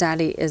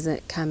Daddy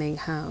isn't coming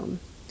home,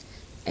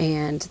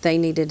 and they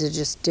needed to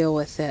just deal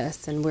with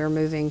this, and we're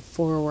moving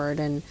forward,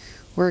 and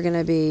we're going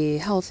to be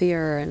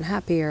healthier and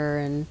happier,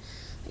 and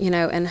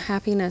and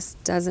happiness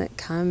doesn't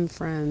come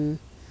from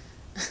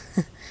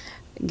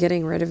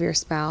getting rid of your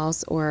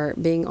spouse or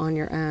being on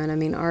your own. I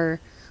mean, our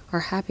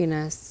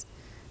happiness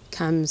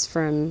comes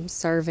from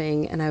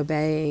serving and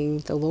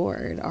obeying the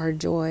Lord. Our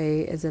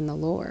joy is in the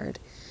Lord.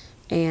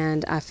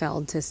 And I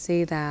failed to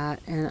see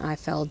that, and I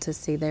failed to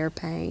see their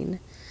pain.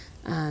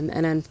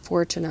 And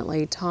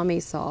unfortunately, Tommy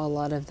saw a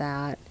lot of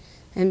that.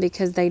 And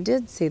because they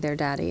did see their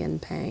daddy in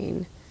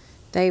pain,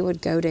 they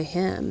would go to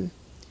him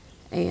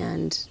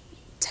and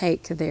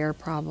take their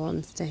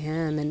problems to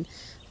him. And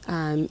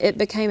it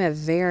became a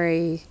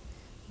very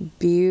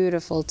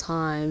beautiful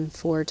time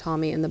for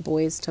Tommy and the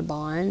boys to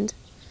bond.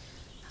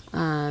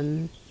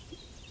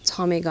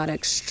 Tommy got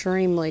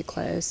extremely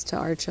close to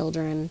our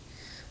children,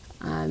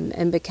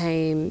 and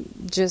became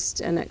just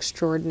an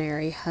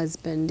extraordinary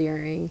husband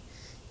during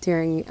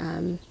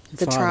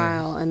the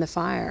trial and the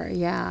fire.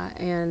 Yeah,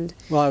 and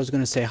well, I was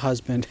going to say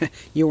husband.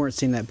 You weren't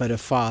seeing that, but a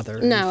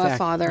father. No, a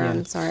father. Yeah.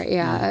 I'm sorry.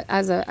 Yeah,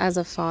 as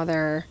a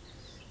father.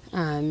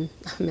 I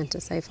meant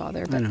to say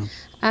father, but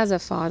as a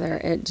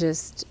father,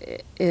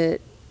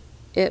 it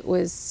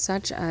was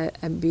such a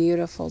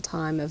beautiful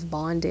time of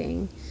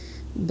bonding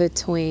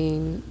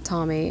between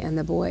Tommy and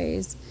the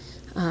boys.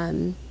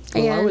 Well,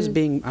 I was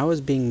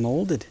being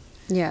molded.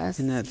 Yes.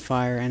 In that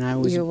fire, and I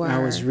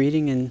was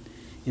reading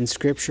in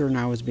Scripture, and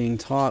I was being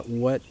taught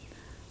what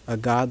a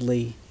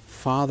godly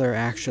father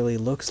actually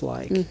looks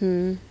like.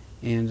 Mm-hmm.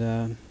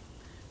 And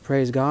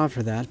praise God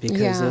for that,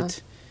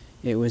 because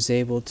it was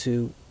able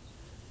to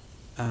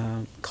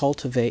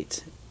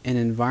cultivate an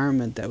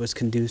environment that was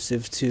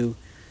conducive to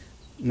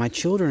my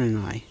children and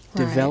I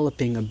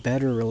developing a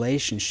better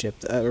relationship,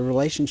 a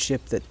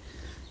relationship that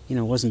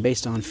wasn't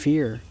based on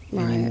fear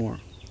anymore.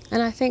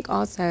 And I think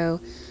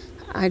also,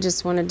 I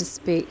just wanted to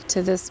speak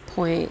to this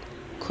point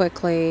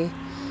quickly,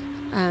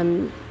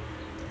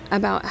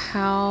 about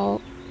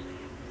how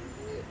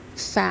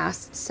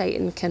fast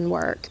Satan can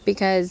work,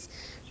 because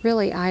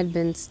really I had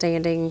been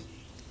standing,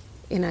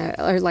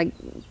 or like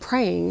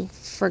praying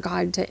for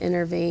God to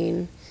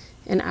intervene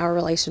in our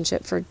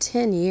relationship for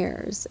 10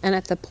 years. And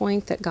at the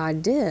point that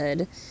God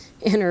did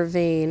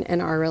intervene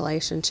in our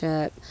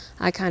relationship,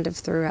 I kind of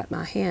threw up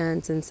my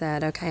hands and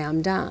said, okay,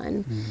 I'm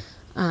done.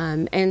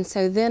 Mm. And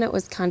so then it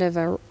was kind of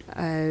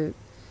a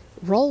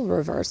role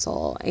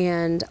reversal,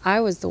 and I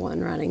was the one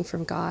running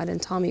from God,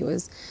 and Tommy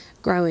was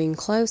growing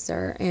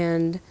closer.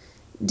 And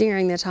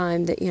during the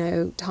time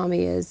that,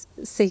 Tommy is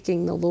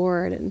seeking the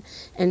Lord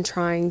and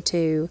trying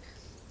to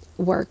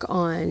work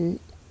on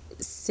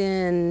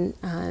sin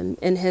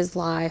in his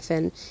life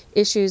and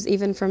issues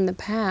even from the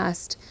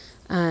past,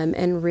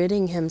 and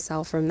ridding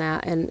himself from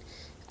that, and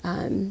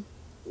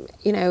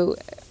you know,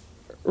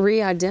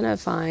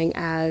 re-identifying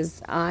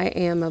as I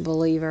am a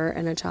believer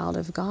and a child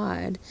of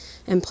God,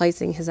 and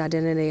placing his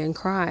identity in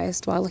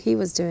Christ. While he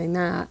was doing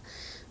that,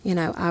 you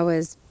know, I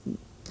was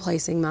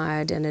placing my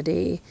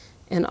identity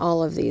in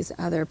all of these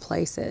other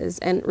places,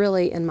 and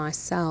really in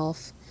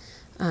myself.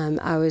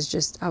 I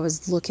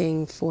was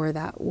looking for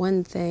that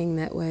one thing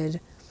that would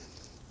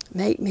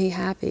make me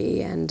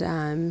happy, and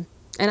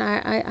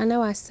I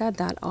know I said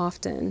that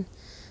often.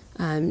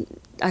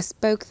 I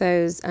spoke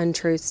those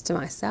untruths to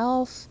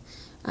myself.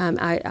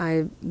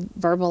 I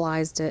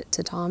verbalized it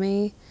to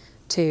Tommy,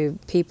 to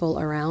people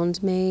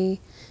around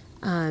me.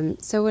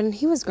 So when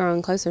he was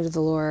growing closer to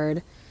the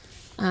Lord,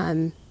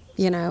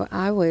 you know,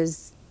 I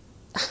was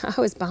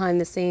behind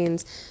the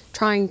scenes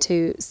trying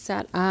to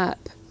set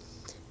up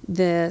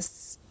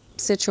this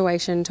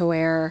situation to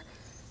where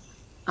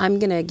I'm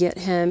going to get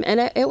him.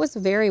 And it was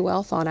very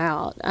well thought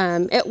out.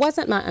 It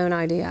wasn't my own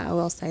idea, I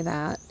will say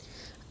that.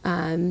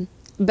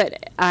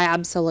 But I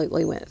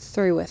absolutely went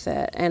through with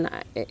it. And,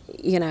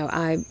 you know,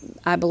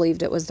 I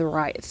believed it was the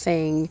right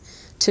thing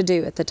to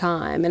do at the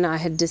time. And I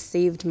had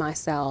deceived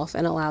myself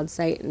and allowed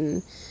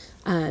Satan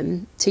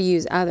to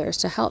use others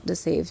to help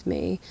deceive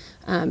me.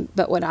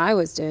 But what I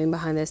was doing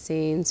behind the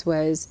scenes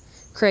was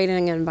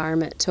creating an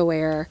environment to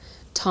where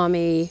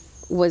Tommy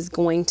was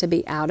going to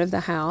be out of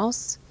the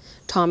house.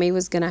 Tommy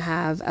was going to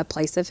have a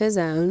place of his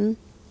own.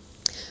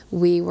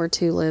 We were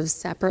to live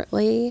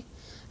separately.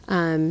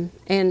 And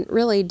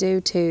really,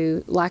 due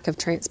to lack of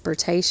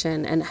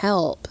transportation and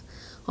help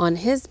on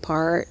his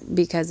part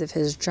because of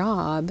his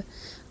job,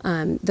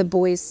 the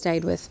boys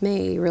stayed with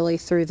me really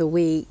through the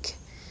week.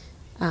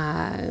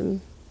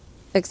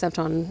 Except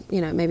on, you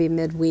know, maybe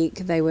midweek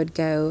they would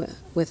go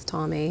with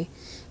Tommy,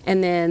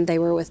 and then they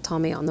were with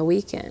Tommy on the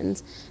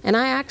weekends. And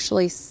I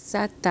actually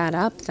set that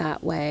up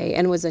that way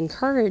and was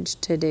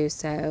encouraged to do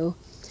so,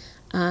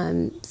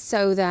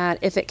 so that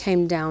if it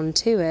came down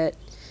to it,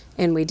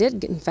 and we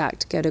did in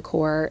fact go to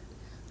court,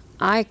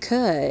 I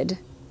could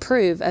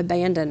prove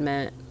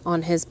abandonment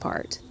on his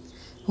part,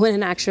 when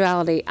in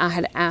actuality I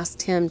had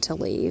asked him to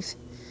leave.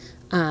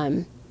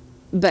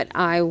 But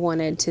I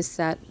wanted to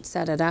set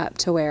it up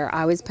to where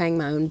I was paying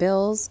my own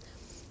bills.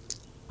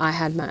 I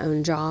had my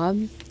own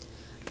job.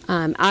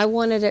 I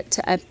wanted it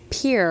to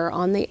appear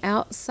on the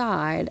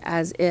outside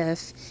as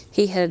if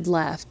he had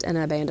left and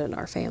abandoned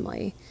our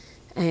family.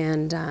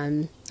 And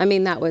I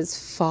mean, that was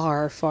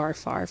far, far,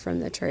 far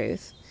from the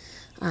truth.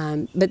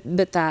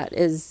 But that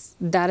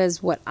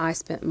is what I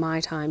spent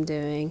my time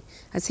doing.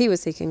 As he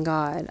was seeking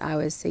God, I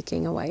was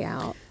seeking a way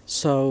out.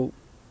 So,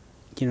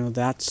 you know,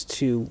 that's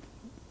to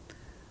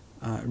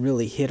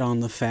really hit on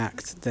the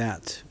fact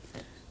that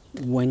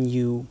when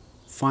you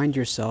find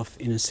yourself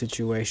in a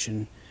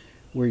situation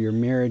where your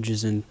marriage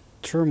is in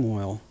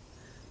turmoil,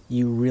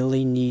 you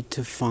really need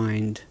to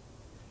find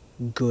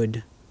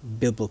good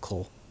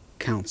biblical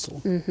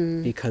counsel.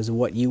 Mm-hmm. Because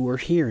what you were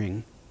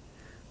hearing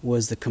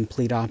was the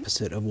complete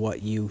opposite of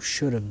what you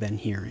should have been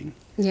hearing.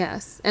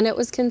 Yes, and it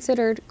was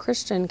considered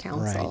Christian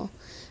counsel. Right.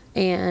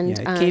 And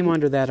yeah, it came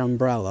under that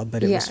umbrella,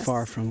 but it was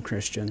far from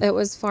Christian. It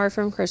was far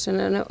from Christian,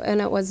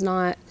 and it was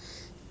not,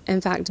 in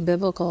fact,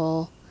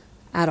 biblical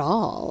at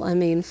all. I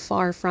mean,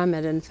 far from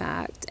it, in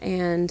fact.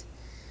 And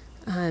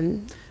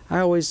I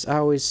always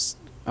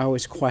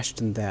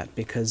questioned that,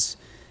 because,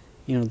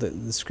 you know,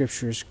 the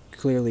scriptures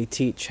clearly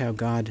teach how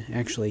God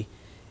actually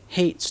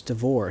hates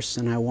divorce,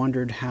 and I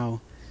wondered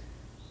how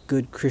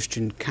good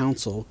Christian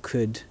counsel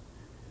could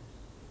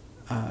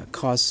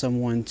cause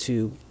someone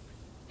to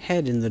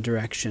head in the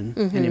direction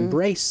and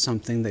embrace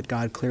something that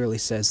God clearly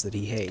says that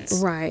he hates.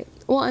 Right.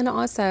 Well, and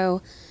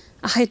also,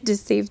 I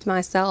deceived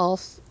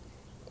myself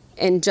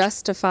and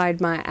justified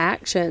my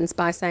actions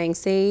by saying,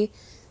 see,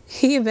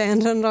 he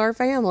abandoned our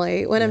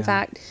family, when in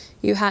fact,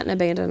 you hadn't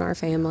abandoned our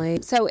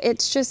family. So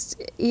it's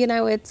just, you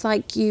know, it's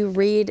like you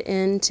read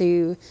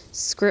into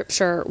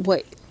Scripture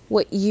what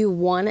you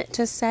want it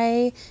to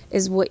say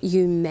is what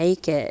you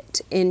make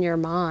it in your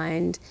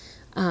mind.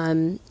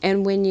 And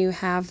when you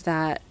have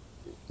that,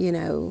 you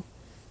know,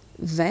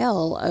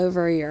 veil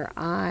over your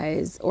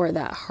eyes, or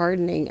that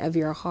hardening of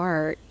your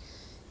heart,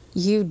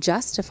 you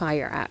justify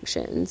your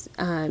actions,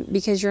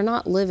 because you're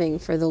not living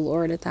for the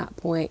Lord at that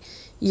point.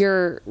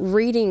 You're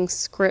reading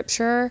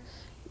Scripture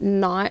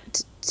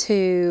not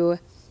to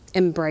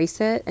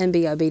embrace it and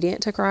be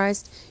obedient to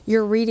Christ.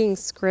 You're reading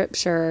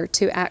Scripture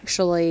to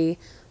actually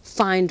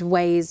find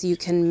ways you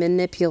can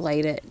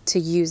manipulate it to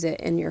use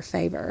it in your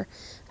favor.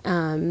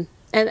 And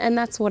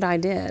that's what I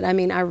did. I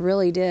mean, I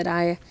really did.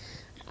 I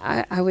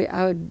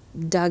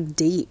would dug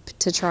deep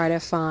to try to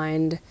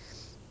find,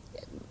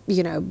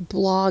 you know,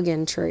 blog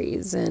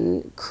entries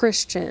and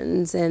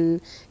Christians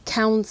and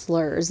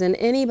counselors and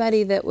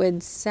anybody that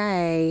would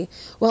say,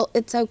 well,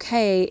 it's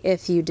okay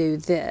if you do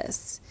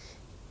this.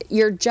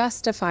 You're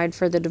justified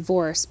for the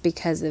divorce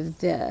because of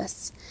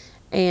this.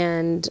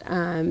 And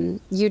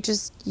you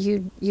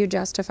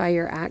justify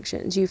your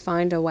actions. You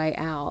find a way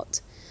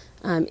out.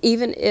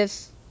 Even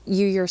if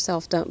you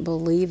yourself don't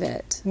believe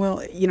it.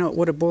 Well,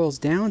 what it boils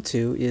down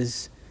to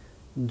is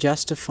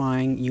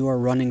justifying your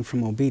running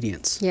from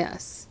obedience.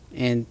 Yes.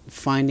 And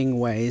finding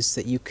ways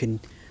that you can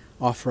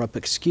offer up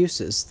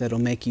excuses that'll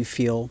make you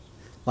feel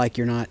like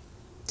you're not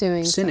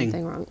doing sinning.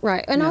 Something wrong.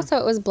 Right. And also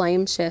it was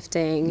blame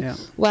shifting. Yeah.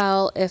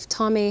 Well, if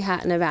Tommy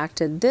hadn't have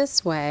acted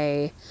this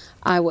way,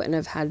 I wouldn't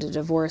have had to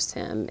divorce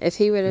him. If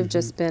he would have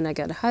just been a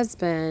good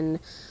husband,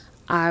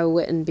 I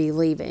wouldn't be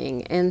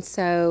leaving. And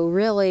so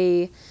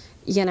really,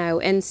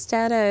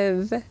 instead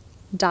of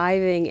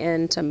diving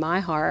into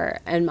my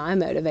heart and my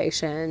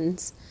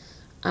motivations,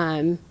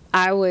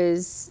 I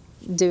was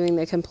doing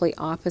the complete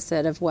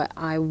opposite of what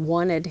I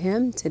wanted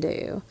him to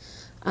do.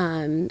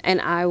 And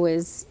I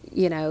was,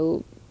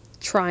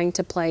 trying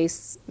to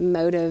place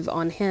motive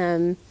on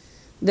him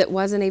that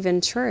wasn't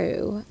even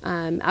true.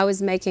 I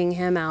was making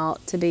him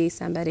out to be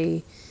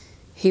somebody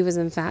he was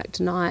in fact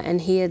not,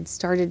 and he had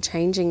started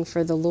changing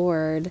for the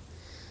Lord,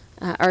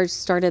 or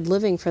started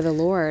living for the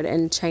Lord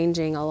and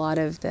changing a lot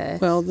of the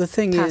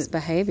past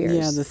behaviors.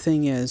 Yeah, the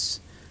thing is,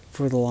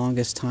 for the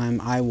longest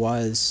time, I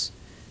was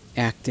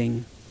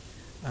acting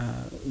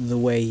the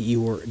way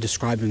you were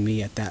describing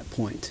me at that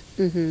point.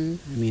 Mm-hmm.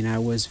 I mean, I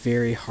was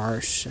very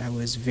harsh. I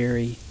was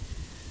very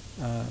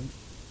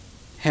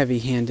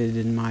heavy-handed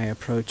in my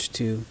approach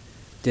to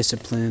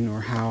discipline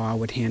or how I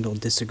would handle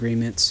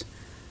disagreements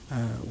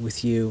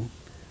with you.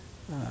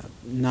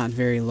 Not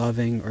very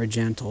loving or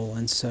gentle.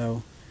 And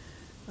so,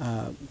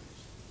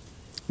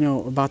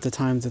 about the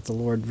time that the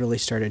Lord really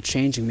started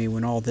changing me,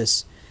 when all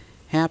this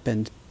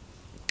happened,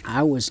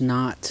 I was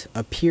not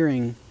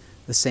appearing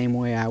the same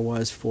way I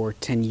was for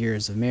 10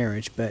 years of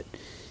marriage. But,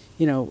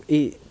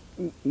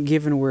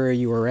 given where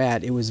you were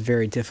at, it was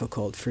very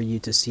difficult for you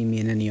to see me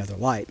in any other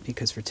light,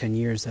 because for 10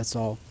 years, that's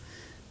all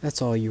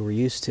you were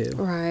used to.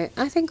 Right.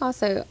 I think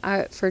also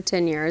for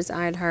 10 years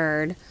I'd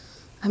heard,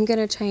 I'm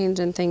going to change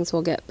and things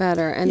will get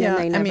better, and then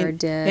they never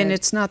did. And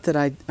it's not that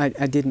I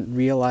didn't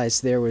realize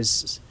there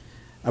was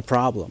a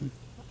problem.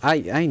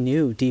 I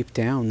knew deep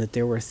down that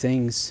there were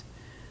things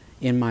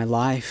in my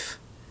life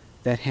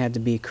that had to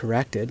be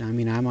corrected. I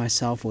mean, I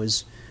myself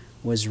was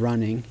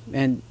running,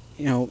 and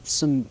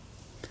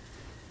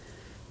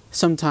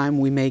sometime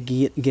we may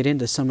get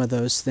into some of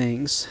those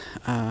things.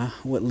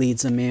 What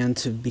leads a man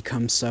to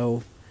become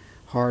so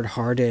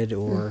hard-hearted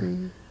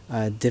or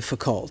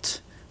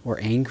difficult or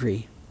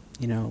angry?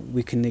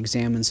 We can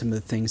examine some of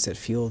the things that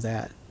fuel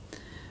that.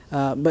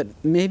 But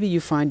maybe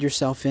you find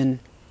yourself in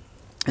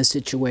a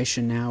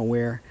situation now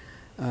where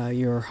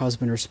your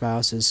husband or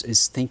spouse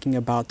is thinking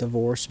about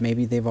divorce.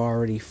 Maybe they've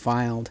already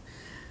filed.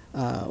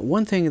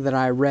 One thing that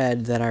I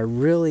read that I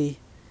really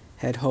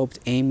had hoped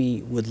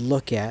Amy would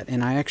look at,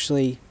 and I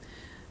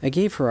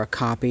gave her a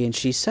copy, and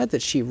she said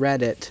that she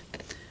read it.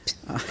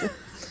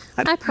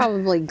 I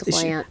probably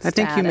glanced I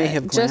think at you may it,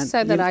 have glanced. just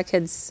so that I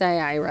could say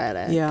I read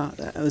it. Yeah,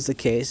 that was the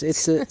case.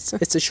 It's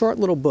a short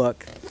little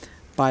book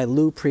by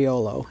Lou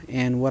Priolo,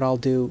 and what I'll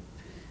do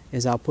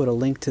is I'll put a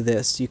link to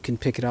this. You can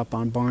pick it up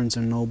on Barnes &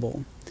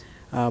 Noble.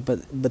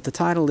 But the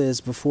title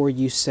is Before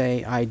You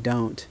Say I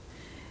Don't.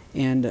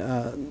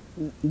 And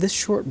this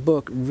short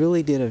book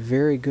really did a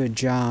very good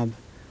job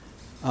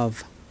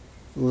of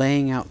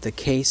laying out the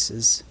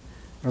case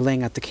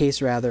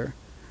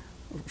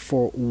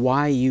for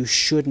why you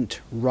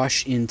shouldn't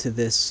rush into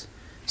this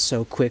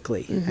so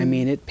quickly. I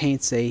mean, it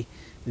paints a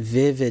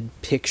vivid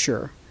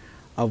picture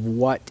of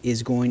what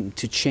is going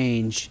to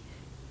change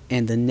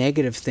and the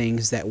negative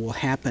things that will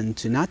happen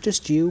to not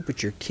just you,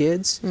 but your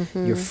kids,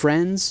 your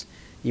friends,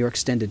 your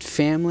extended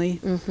family.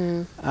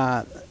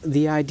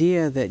 The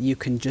idea that you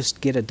can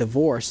just get a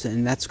divorce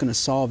and that's going to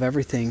solve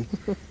everything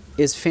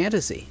is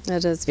fantasy.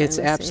 It is fantasy. It's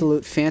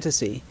absolute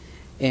fantasy.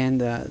 And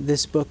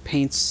this book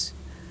paints,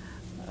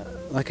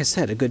 like I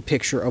said, a good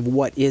picture of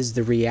what is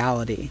the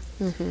reality.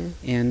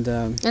 And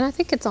I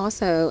think it's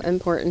also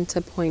important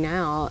to point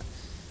out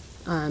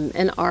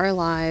in our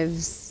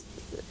lives,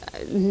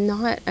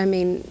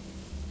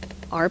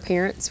 our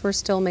parents were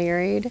still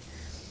married.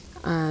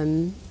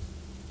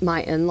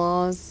 My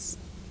in-laws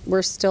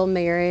were still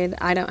married.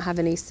 I don't have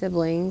any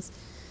siblings.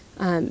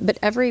 But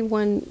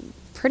everyone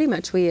pretty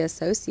much we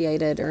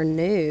associated or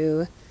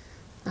knew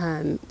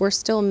were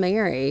still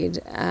married.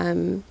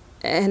 And,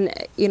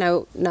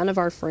 none of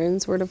our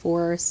friends were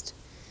divorced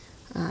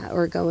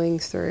or going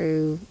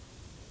through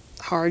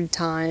hard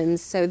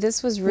times. So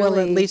this was really... Well,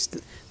 at least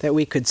that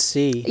we could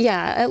see.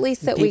 Yeah, at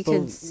least that we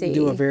could see.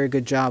 People do a very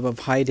good job of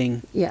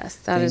hiding. Yes,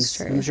 that things. is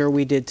true. I'm sure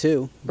we did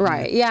too.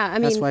 Right, yeah.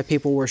 That's why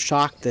people were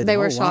shocked. That, they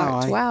were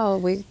shocked.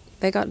 Wow,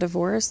 they got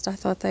divorced. I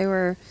thought they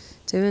were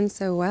doing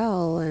so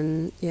well,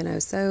 and,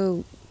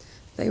 so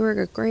they were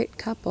a great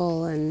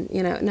couple, and,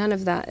 none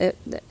of that.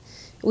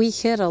 We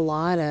hit a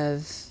lot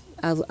of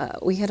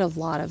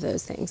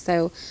those things.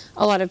 So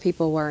a lot of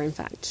people were in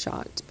fact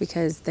shocked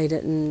because they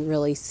didn't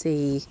really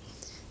see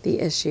the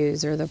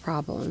issues or the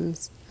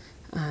problems.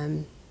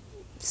 And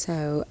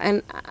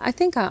I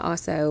think I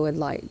also would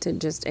like to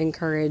just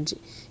encourage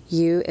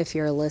you, if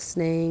you're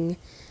listening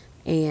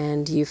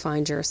and you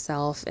find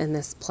yourself in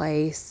this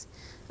place,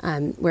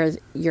 where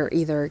you're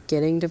either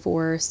getting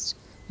divorced,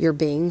 you're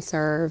being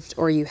served,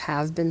 or you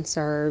have been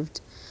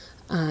served.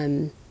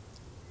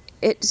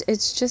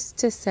 It's just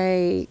to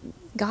say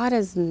God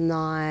is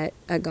not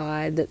a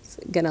God that's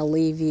going to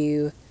leave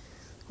you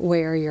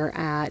where you're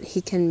at.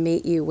 He can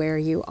meet you where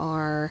you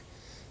are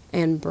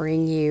and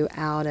bring you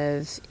out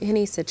of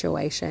any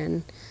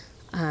situation.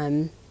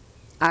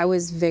 I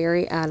was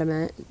very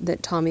adamant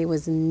that Tommy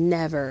was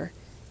never,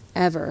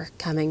 ever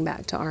coming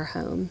back to our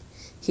home.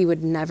 He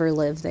would never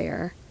live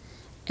there.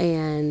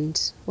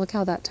 And look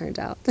how that turned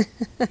out.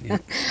 Yeah.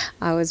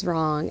 I was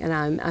wrong,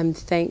 and I'm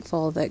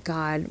thankful that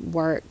God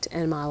worked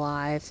in my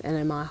life and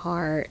in my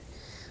heart,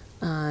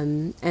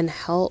 and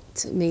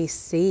helped me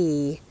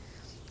see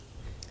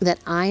that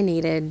I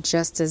needed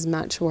just as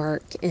much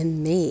work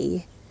in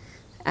me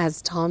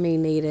as Tommy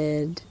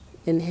needed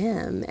in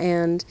him.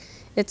 And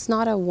it's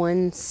not a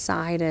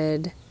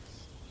one-sided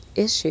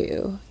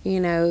issue.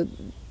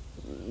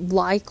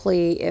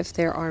 Likely if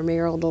there are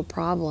marital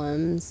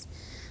problems,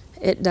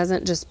 it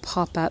doesn't just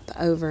pop up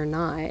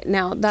overnight.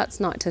 Now, that's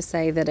not to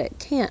say that it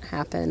can't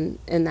happen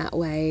in that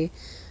way,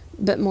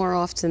 but more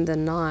often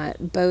than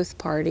not, both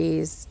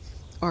parties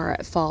are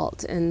at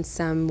fault in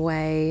some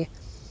way,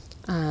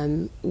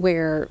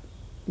 where,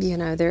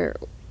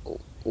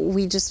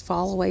 we just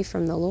fall away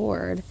from the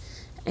Lord,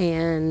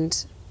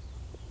 and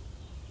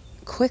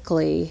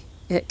quickly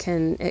it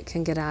can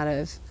get out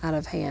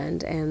of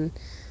hand. And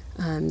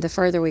the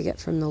further we get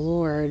from the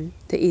Lord,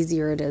 the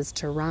easier it is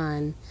to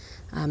run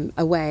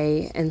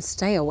away and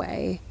stay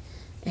away.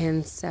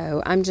 And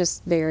so I'm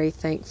just very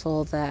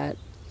thankful that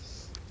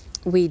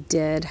we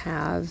did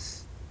have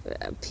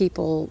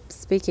people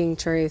speaking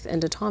truth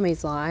into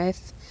Tommy's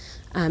life,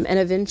 and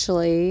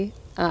eventually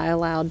I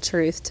allowed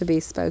truth to be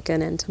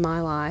spoken into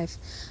my life.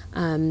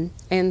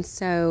 And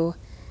so,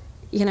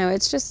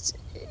 it's just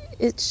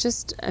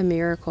a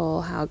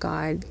miracle how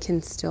God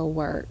can still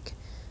work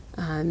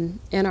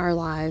in our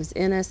lives,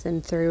 in us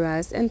and through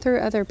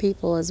other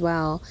people as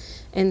well.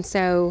 And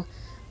so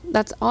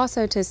that's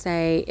also to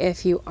say,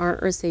 if you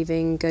aren't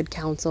receiving good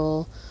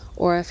counsel,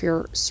 or if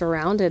you're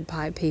surrounded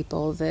by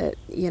people that,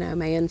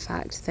 may in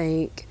fact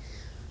think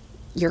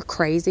you're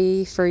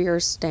crazy for your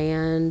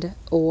stand,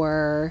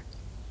 or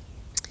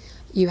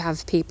you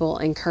have people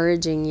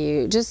encouraging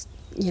you, just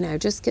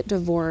get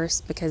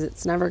divorced because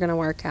it's never going to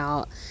work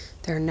out.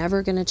 They're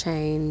never going to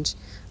change.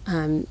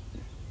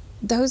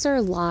 Those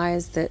are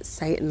lies that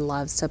Satan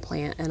loves to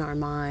plant in our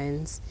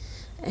minds.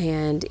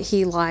 And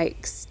he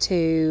likes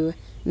to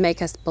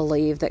make us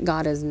believe that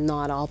God is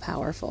not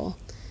all-powerful.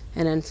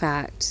 And in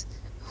fact,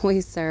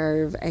 we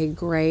serve a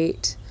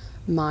great,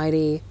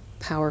 mighty,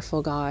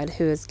 powerful God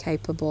who is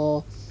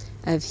capable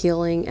of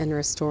healing and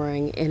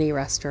restoring any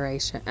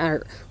relationship,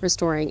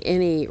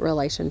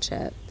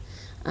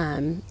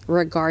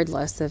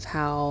 regardless of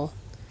how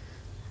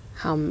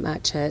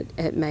much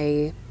it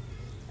may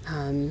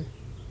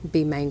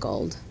be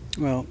mangled.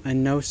 Well,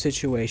 and no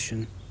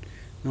situation,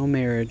 no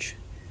marriage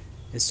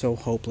is so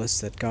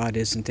hopeless that God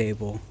isn't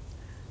able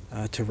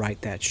to right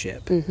that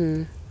ship.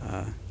 Mm-hmm.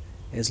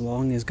 As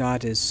long as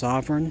God is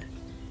sovereign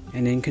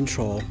and in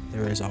control,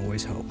 there is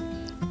always hope.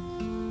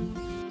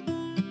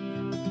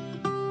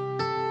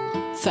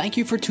 Thank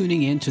you for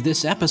tuning in to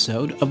this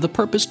episode of the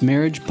Purposed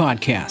Marriage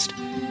Podcast.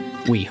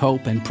 We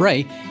hope and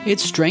pray it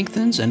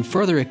strengthens and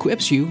further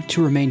equips you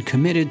to remain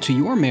committed to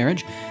your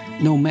marriage,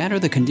 no matter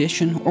the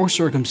condition or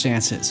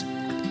circumstances.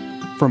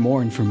 For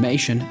more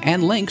information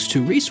and links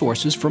to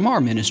resources from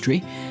our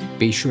ministry,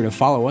 be sure to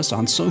follow us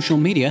on social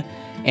media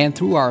and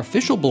through our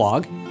official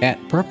blog at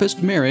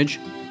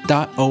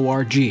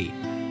purposedmarriage.org.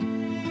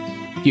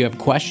 If you have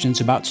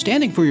questions about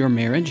standing for your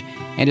marriage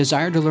and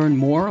desire to learn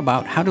more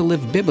about how to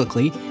live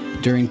biblically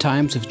during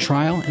times of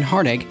trial and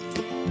heartache,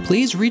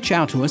 please reach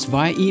out to us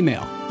via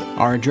email.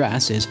 Our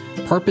address is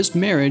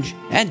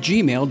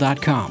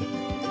purposedmarriage@gmail.com.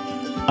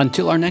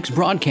 Until our next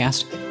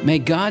broadcast, may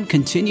God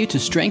continue to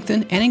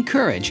strengthen and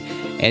encourage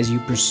as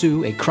you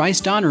pursue a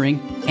Christ-honoring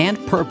and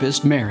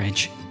purposed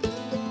marriage.